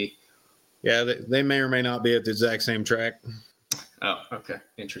it the? Yeah, they may or may not be at the exact same track. Oh, okay,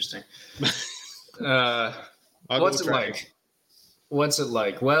 interesting. What's it like? What's it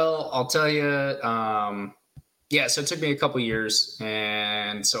like? Well, I'll tell you. So it took me a couple years,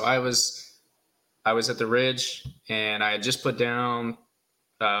 and so I was at the Ridge, and I had just put down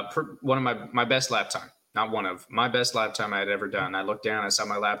one of my best lap time. Not one of my best lap time I had ever done. I looked down, I saw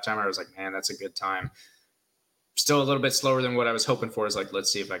my lap timer, I was like, man, that's a good time. Still a little bit slower than what I was hoping for. Is like, let's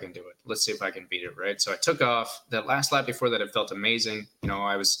see if I can do it. Let's see if I can beat it, right? So I took off. That last lap before that, it felt amazing. You know,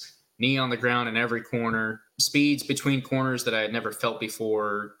 I was knee on the ground in every corner, speeds between corners that I had never felt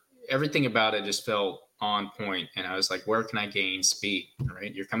before. Everything about it just felt on point. And I was like, where can I gain speed,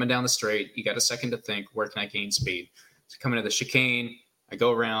 right? You're coming down the straight. You got a second to think, where can I gain speed? So coming to the chicane, I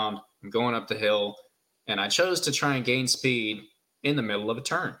go around, I'm going up the hill, and I chose to try and gain speed in the middle of a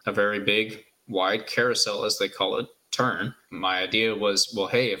turn, a very big, wide carousel, as they call it, turn. My idea was, well,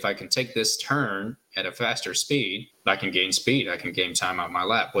 hey, if I can take this turn at a faster speed, I can gain speed. I can gain time on my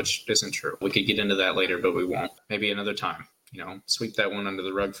lap, which isn't true. We could get into that later, but we won't. Maybe another time. You know, sweep that one under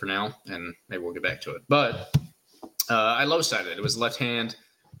the rug for now, and maybe we'll get back to it. But I low-sided. It was left-hand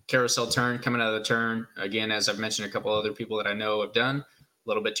carousel turn coming out of the turn. Again, as I've mentioned, a couple other people that I know have done. A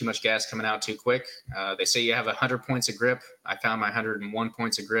little bit too much gas coming out too quick. They say you have 100 points of grip. I found my 101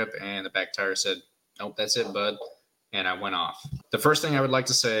 points of grip, and the back tire said, nope, that's it, bud. And I went off. The first thing I would like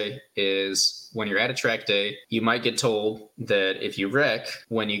to say is when you're at a track day, you might get told that if you wreck,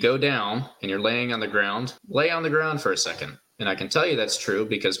 when you go down and you're laying on the ground, lay on the ground for a second. And I can tell you that's true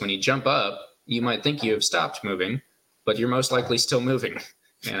because when you jump up, you might think you have stopped moving, but you're most likely still moving.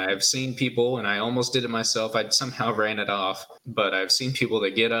 And I've seen people, and I almost did it myself. I somehow ran it off, but I've seen people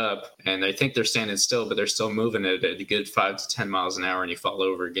that get up and they think they're standing still, but they're still moving at a good 5 to 10 miles an hour, and you fall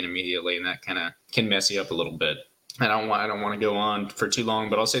over again immediately, and that kind of can mess you up a little bit. I don't want to go on for too long,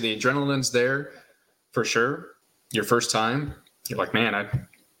 but I'll say the adrenaline's there for sure. Your first time, you're like, man,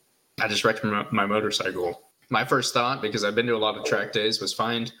 I just wrecked my motorcycle. My first thought, because I've been to a lot of track days, was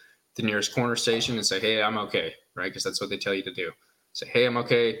find the nearest corner station and say, hey, I'm okay, right? Because that's what they tell you to do. Say, hey, I'm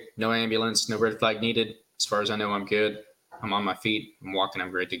okay. No ambulance, no red flag needed. As far as I know, I'm good. I'm on my feet. I'm walking.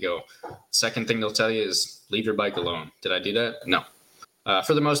 I'm great to go. Second thing they'll tell you is leave your bike alone. Did I do that? No.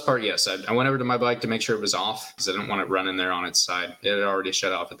 For the most part, yes. I went over to my bike to make sure it was off because I didn't want it running there on its side. It had already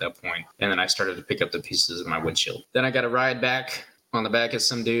shut off at that point. And then I started to pick up the pieces of my windshield. Then I got a ride back on the back of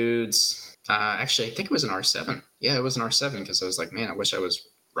some dudes. Actually, I think it was an R7. Yeah, it was an R7 because I was like, man, I wish I was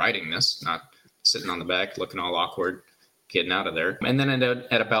riding this, not sitting on the back looking all awkward. getting out of there. And then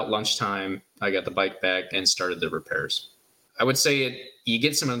at about lunchtime, I got the bike back and started the repairs. I would say you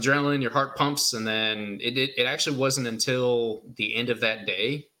get some adrenaline, your heart pumps, and then it actually wasn't until the end of that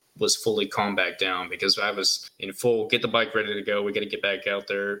day was fully calmed back down, because I was in full, get the bike ready to go. We got to get back out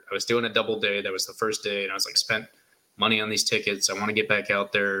there. I was doing a double day. That was the first day. And I was like, spent money on these tickets. I want to get back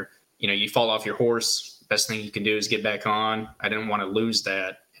out there. You know, you fall off your horse. Best thing you can do is get back on. I didn't want to lose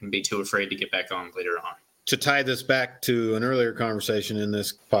that and be too afraid to get back on later on. To tie this back to an earlier conversation in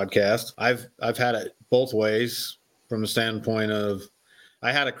this podcast, I've had it both ways, from the standpoint of,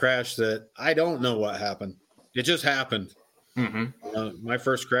 I had a crash that I don't know what happened. It just happened. My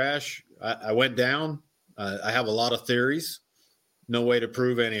first crash, I went down. I have a lot of theories. No way to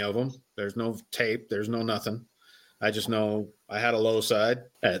prove any of them. There's no tape. There's no nothing. I just know I had a low side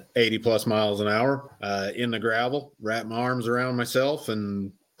at 80 plus miles an hour in the gravel, wrapped my arms around myself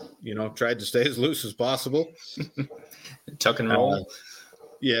and, tried to stay as loose as possible. Tuck and roll.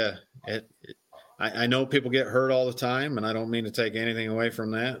 Yeah. I know people get hurt all the time, and I don't mean to take anything away from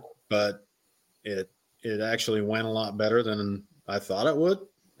that, but it actually went a lot better than I thought it would,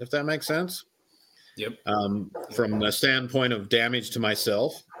 if that makes sense. Yep. From the standpoint of damage to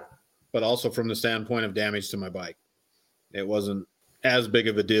myself, but also from the standpoint of damage to my bike. It wasn't as big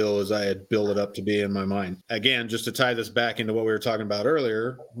of a deal as I had built it up to be in my mind. Again, just to tie this back into what we were talking about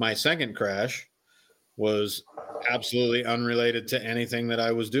earlier, my second crash was absolutely unrelated to anything that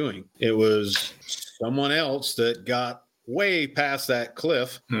I was doing. It was someone else that got way past that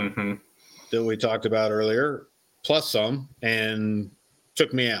cliff that we talked about earlier, plus some, and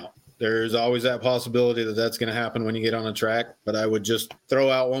took me out. There's always that possibility that that's going to happen when you get on a track, but I would just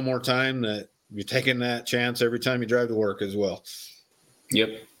throw out one more time that you're taking that chance every time you drive to work as well. Yep.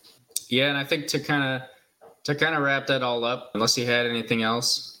 Yeah, and I think to kind of wrap that all up, unless you had anything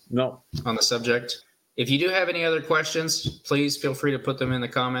else on the subject, if you do have any other questions, please feel free to put them in the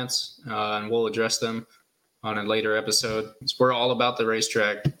comments, and we'll address them on a later episode. We're all about the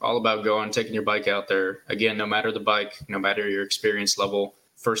racetrack, all about taking your bike out there. Again, no matter the bike, no matter your experience level,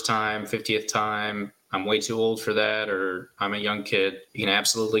 first time, 50th time, I'm way too old for that, or I'm a young kid, you can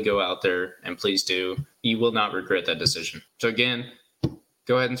absolutely go out there, and please do. You will not regret that decision. So again,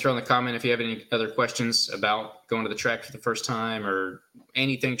 go ahead and throw in the comment if you have any other questions about going to the track for the first time or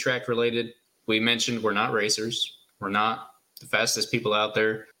anything track related. We mentioned we're not racers. We're not the fastest people out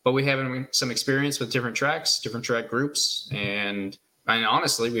there, but we have some experience with different tracks, different track groups. And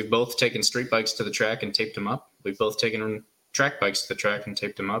honestly, we've both taken street bikes to the track and taped them up. We've both taken track bikes to the track and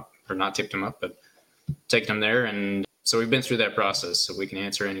taped them up, or not taped them up, but taken them there. And so we've been through that process, so we can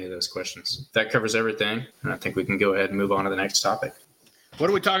answer any of those questions. That covers everything. And I think we can go ahead and move on to the next topic. What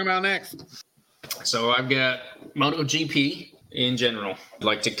are we talking about next? So I've got MotoGP in general. I'd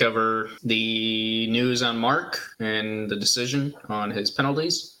like to cover the news on Mark and the decision on his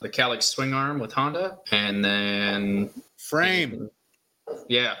penalties, the Calyx swing arm with Honda, and then frame.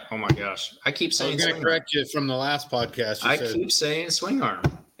 Yeah. Oh my gosh. I keep saying. I was going to correct you from the last podcast. I keep saying swing arm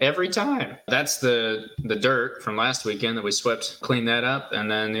every time. That's the dirt from last weekend that we swept, cleaned that up,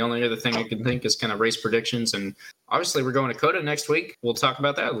 and then the only other thing I can think is kind of race predictions. And obviously, we're going to COTA next week. We'll talk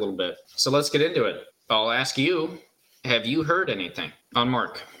about that a little bit. So let's get into it. I'll ask you. Have you heard anything on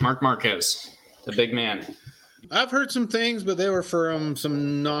Mark Marquez, the big man? I've heard some things, but they were from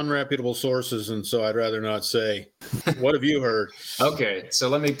some non-reputable sources, and so I'd rather not say. What have you heard? Okay, so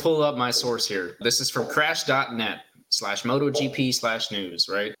let me pull up my source here. This is from crash.net/MotoGP/news,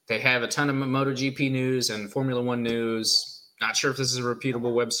 right? They have a ton of MotoGP news and Formula One news. Not sure if this is a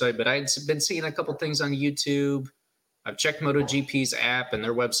reputable website, but I'd been seeing a couple things on YouTube. I've checked MotoGP's app and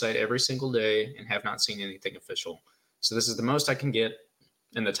their website every single day and have not seen anything official. So this is the most I can get.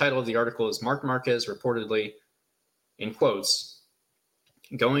 And the title of the article is Marc Marquez reportedly, in quotes,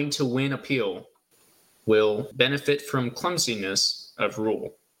 going to win appeal will benefit from clumsiness of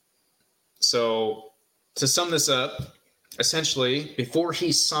rule. So to sum this up, essentially, before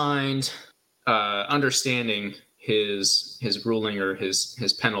he signed understanding his ruling or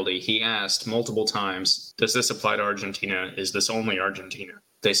his penalty, he asked multiple times, does this apply to Argentina? Is this only Argentina?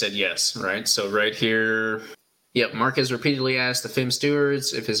 They said yes, right? So right here, yep, Marquez repeatedly asked the FIM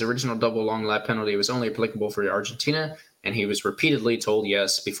stewards if his original double long lap penalty was only applicable for Argentina, and he was repeatedly told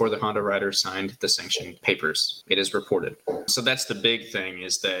yes before the Honda rider signed the sanction papers. It is reported. So that's the big thing,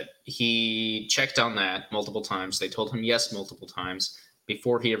 is that he checked on that multiple times. They told him yes multiple times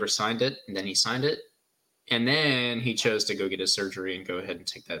before he ever signed it, and then he signed it. And then he chose to go get his surgery and go ahead and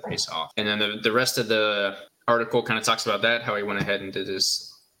take that race off. And then the rest of the article kind of talks about that, how he went ahead and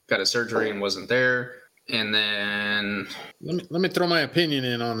got his surgery and wasn't there. And then let me throw my opinion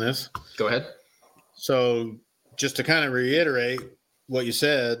in on this. Go ahead. So just to kind of reiterate what you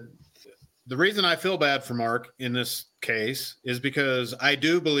said, the reason I feel bad for Mark in this case is because I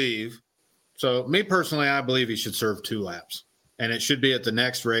do believe, so me personally, I believe he should serve 2 laps, and it should be at the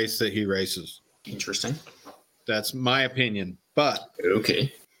next race that he races. Interesting. That's my opinion. But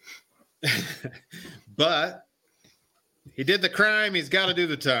okay. But he did the crime. He's got to do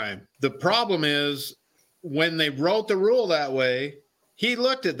the time. The problem is when they wrote the rule that way, he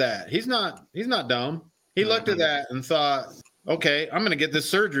looked at that. He's not dumb. He looked at that and thought, okay, I'm going to get this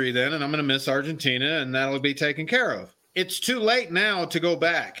surgery then, and I'm going to miss Argentina, and that'll be taken care of. It's too late now to go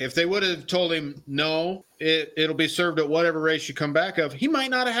back. If they would have told him, no, it'll be served at whatever race you come back of, he might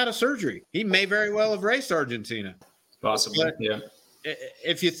not have had a surgery. He may very well have raced Argentina. Possibly, But yeah.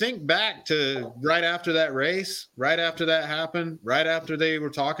 If you think back to right after that race, right after that happened, right after they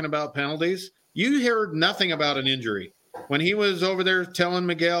were talking about penalties, you heard nothing about an injury. When he was over there telling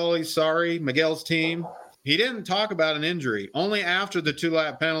Miguel he's sorry, Miguel's team, he didn't talk about an injury. Only after the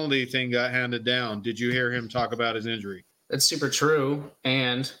 2-lap penalty thing got handed down did you hear him talk about his injury. That's super true.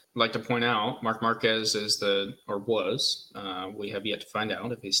 And I'd like to point out, Marc Marquez is was, we have yet to find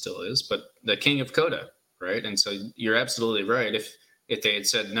out if he still is, but the king of COTA, right? And so you're absolutely right. If they had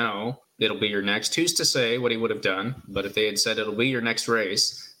said, no, it'll be your next, who's to say what he would have done? But if they had said it'll be your next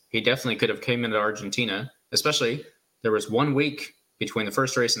race, he definitely could have came into Argentina, especially there was 1 week between the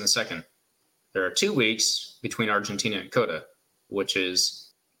first race and the second. There are 2 weeks between Argentina and COTA, which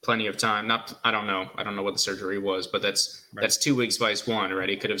is plenty of time. I don't know what the surgery was, but that's 2 weeks vice 1, right?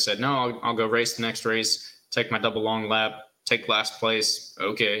 He could have said, no, I'll go race the next race, take my double long lap, take last place.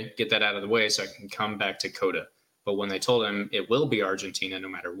 Okay, get that out of the way so I can come back to COTA. But when they told him it will be Argentina no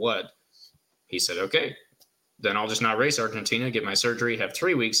matter what, he said, okay, then I'll just not race Argentina, get my surgery, have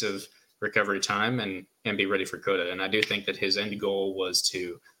 3 weeks of recovery time, and be ready for COTA. And I do think that his end goal was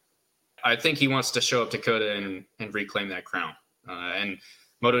I think he wants to show up to COTA and reclaim that crown. And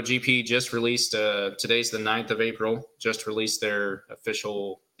MotoGP just released, today's the 9th of April, just released their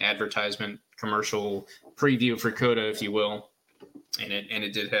official advertisement, commercial preview for COTA, if you will. And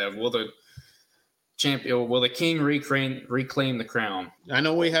it did have, will the king reclaim the crown? I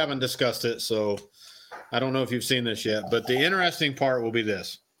know we haven't discussed it, so I don't know if you've seen this yet, but the interesting part will be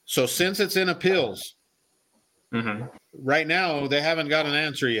this. So since it's in appeals, right now they haven't got an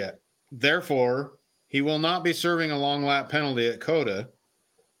answer yet. Therefore, he will not be serving a long lap penalty at COTA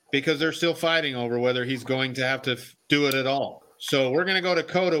because they're still fighting over whether he's going to have to do it at all. So we're going to go to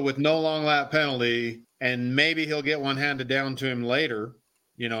COTA with no long lap penalty, and maybe he'll get one handed down to him later,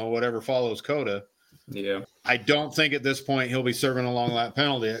 whatever follows COTA. Yeah. I don't think at this point he'll be serving a long lap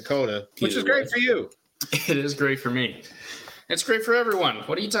penalty at COTA, which is great for you. It is great for me. It's great for everyone.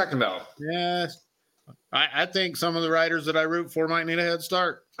 What are you talking about? Yeah. I think some of the riders that I root for might need a head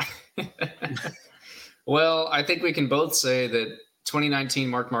start. Well, I think we can both say that 2019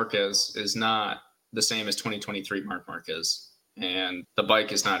 Marc Marquez is not the same as 2023 Marc Marquez. And the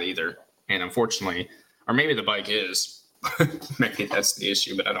bike is not either. And unfortunately, or maybe the bike is. Maybe that's the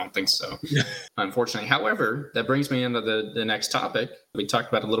issue, but I don't think so. Unfortunately. However, that brings me into the next topic. We talked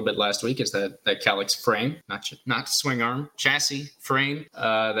about a little bit last week is that Calyx frame, not swing arm, chassis frame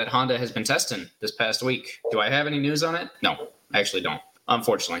that Honda has been testing this past week. Do I have any news on it? No, I actually don't.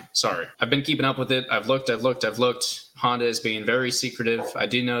 Unfortunately. Sorry. I've been keeping up with it. I've looked. Honda is being very secretive. I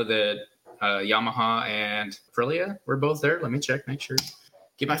do know that Yamaha and Aprilia were both there. Let me check, make sure.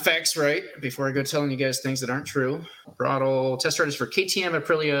 Get my facts right before I go telling you guys things that aren't true. Throttle test riders for KTM,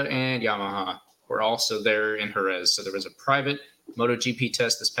 Aprilia, and Yamaha were also there in Jerez. So there was a private MotoGP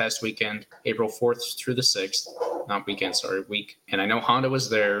test this past weekend, April 4th through the 6th. Not weekend, sorry, week. And I know Honda was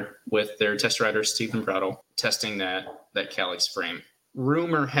there with their test rider, Stephen Brattle, testing that Calyx frame.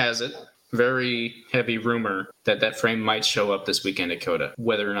 Rumor has it, very heavy rumor, that frame might show up this weekend at COTA.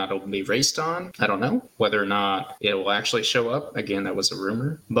 Whether or not it'll be raced on, I don't know. Whether or not it will actually show up, again, that was a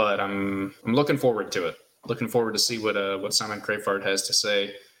rumor. But I'm looking forward to it. Looking forward to see what Simon Crafard has to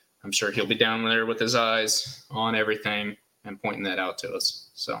say. I'm sure he'll be down there with his eyes on everything and pointing that out to us.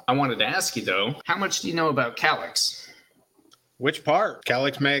 So I wanted to ask you, though, how much do you know about Calyx? Which part?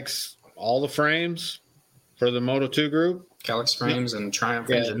 Calyx makes all the frames for the Moto2 group? Calyx frames and Triumph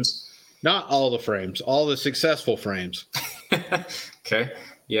engines. Not all the frames, all the successful frames. Okay.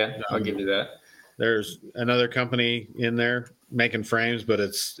 Yeah, I'll give you that. There's another company in there making frames, but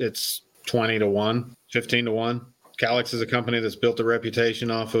it's 20 to 1, 15 to 1. Calyx is a company that's built a reputation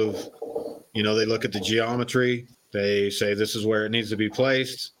off of, they look at the geometry. They say this is where it needs to be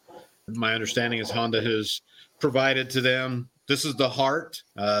placed. My understanding is Honda has provided to them, this is the heart.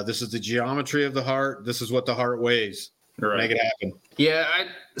 This is the geometry of the heart. This is what the heart weighs. Right. Make it happen. Yeah,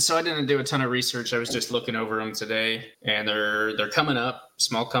 so I didn't do a ton of research. I was just looking over them today, and they're coming up.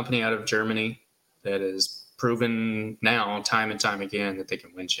 Small company out of Germany that has proven now time and time again that they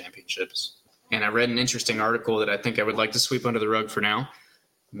can win championships. And I read an interesting article that I think I would like to sweep under the rug for now.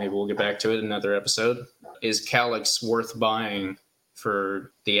 Maybe we'll get back to it in another episode. Is Kalex worth buying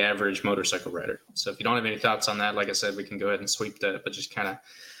for the average motorcycle rider? So if you don't have any thoughts on that, like I said, we can go ahead and sweep that, but just kind of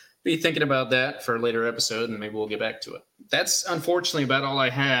be thinking about that for a later episode, and maybe we'll get back to it. That's unfortunately about all I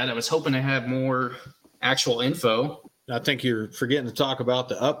had. I was hoping to have more actual info. I think you're forgetting to talk about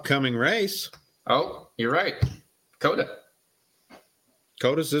the upcoming race. Oh, you're right. COTA.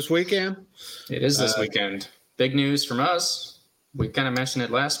 COTA's this weekend. It is this weekend. Big news from us. We kind of mentioned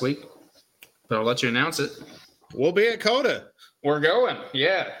it last week, but I'll let you announce it. We'll be at COTA. We're going.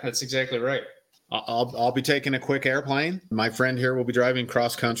 Yeah, that's exactly right. I'll be taking a quick airplane. My friend here will be driving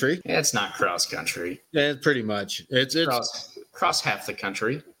cross country. Yeah, it's not cross country. Yeah, pretty much. It's cross half the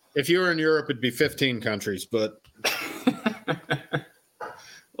country. If you were in Europe, it'd be 15 countries, but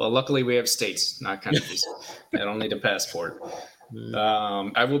well, luckily we have states, not countries. I don't need a passport.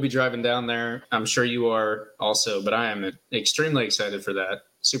 I will be driving down there. I'm sure you are also, but I am extremely excited for that.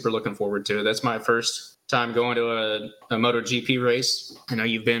 Super looking forward to it. That's my first time going to a MotoGP race. I know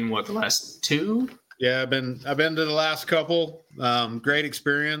you've been the last two? Yeah, I've been to the last couple. Great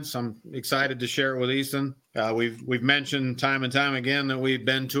experience. I'm excited to share it with Easton. We've mentioned time and time again that we've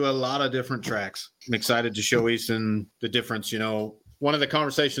been to a lot of different tracks. I'm excited to show Easton the difference. You know, one of the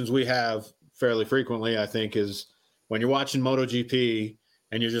conversations we have fairly frequently, I think, is when you're watching MotoGP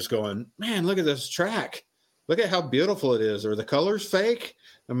and you're just going, man, look at this track. Look at how beautiful it is. Are the colors fake?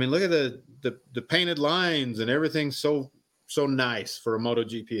 I mean, look at the painted lines and everything's so nice for a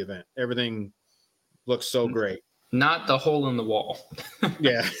MotoGP event. Everything looks so great. Not the hole in the wall.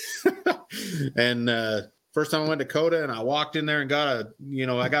 Yeah. And first time I went to COTA and I walked in there and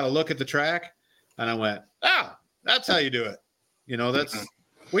I got to look at the track and I went, that's how you do it. You know,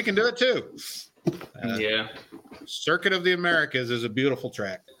 we can do it too. Yeah. Circuit of the Americas is a beautiful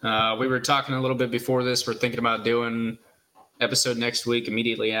track. We were talking a little bit before this. We're thinking about doing episode next week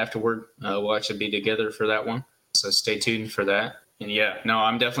immediately afterward. We'll actually be together for that one. So stay tuned for that. And yeah, no,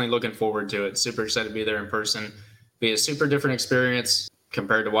 I'm definitely looking forward to it. Super excited to be there in person. Be a super different experience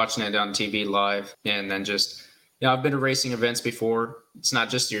compared to watching it on TV live. And then just, I've been to racing events before. It's not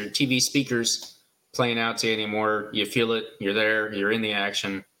just your TV speakers playing out to you anymore. You feel it. You're there. You're in the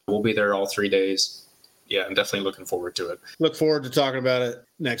action. We'll be there all 3 days. Yeah, I'm definitely looking forward to it. Look forward to talking about it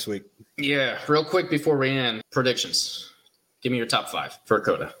next week. Yeah, real quick before we end, predictions. Give me your top 5 for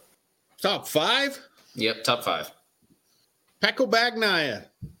COTA. Top 5? Yep, top 5. Pecco Bagnaia.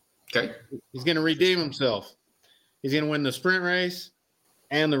 Okay. He's going to redeem himself. He's going to win the sprint race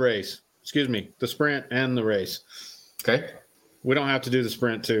and the race. Excuse me, the sprint and the race. Okay. We don't have to do the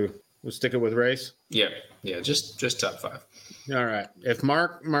sprint too. We'll stick it with race. Yeah, just top 5. All right. If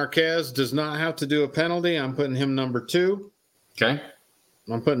Marc Marquez does not have to do a penalty, I'm putting him number 2. Okay.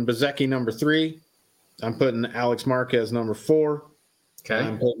 I'm putting Bezzecchi number 3. I'm putting Alex Marquez number 4. Okay.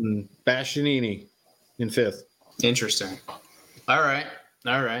 I'm putting Bastianini in 5th. Interesting. All right.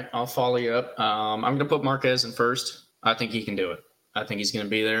 I'll follow you up. I'm going to put Marquez in first. I think he can do it. I think he's going to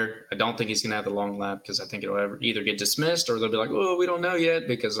be there. I don't think he's going to have the long lap because I think it'll either get dismissed or they'll be like, oh, we don't know yet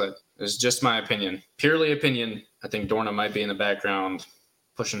because it's just my opinion. Purely opinion. I think Dorna might be in the background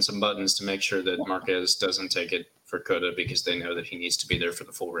pushing some buttons to make sure that Marquez doesn't take it for COTA because they know that he needs to be there for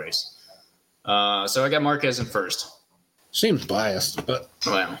the full race. So I got Marquez in first. Seems biased, but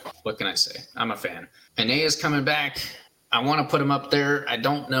well, what can I say? I'm a fan. Enea's coming back. I want to put him up there. I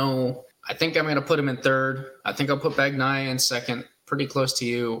don't know. I think I'm going to put him in third. I think I'll put Bagnaia in second. Pretty close to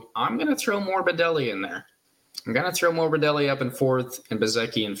you. I'm going to throw Morbidelli in there. I'm going to throw Morbidelli up in fourth and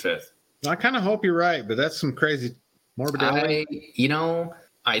Bezzecchi in fifth. I kind of hope you're right, but that's some crazy Morbidelli.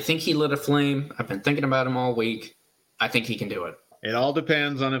 I think he lit a flame. I've been thinking about him all week. I think he can do it. It all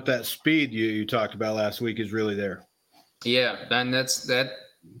depends on if that speed you talked about last week is really there. Yeah, then that's that.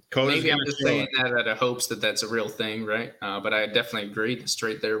 Maybe I'm just saying that out of hopes that that's a real thing, right? But I definitely agree. The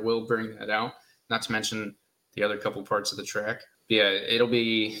straight there will bring that out. Not to mention the other couple parts of the track. Yeah, it'll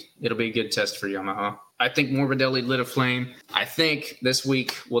be a good test for Yamaha. I think Morbidelli lit a flame. I think this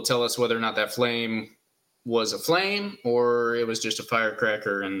week will tell us whether or not that flame was a flame or it was just a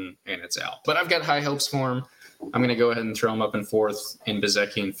firecracker and it's out. But I've got high hopes for him. I'm going to go ahead and throw him up in fourth and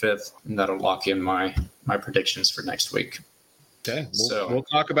Bezzecchi in fifth, and that'll lock in my predictions for next week. Okay, we'll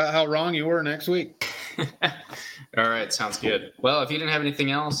talk about how wrong you were next week. All right, sounds good. Well, if you didn't have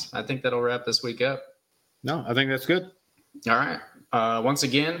anything else, I think that'll wrap this week up. No, I think that's good. All right. Once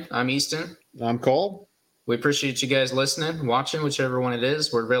again, I'm Easton. I'm Cole. We appreciate you guys listening, watching, whichever one it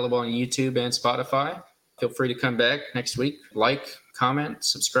is. We're available on YouTube and Spotify. Feel free to come back next week. Like, comment,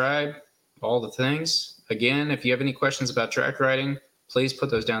 subscribe, all the things. Again, if you have any questions about track riding, please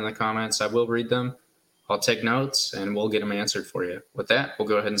put those down in the comments. I will read them. I'll take notes, and we'll get them answered for you. With that, we'll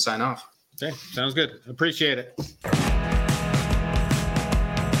go ahead and sign off. Okay, sounds good. Appreciate it.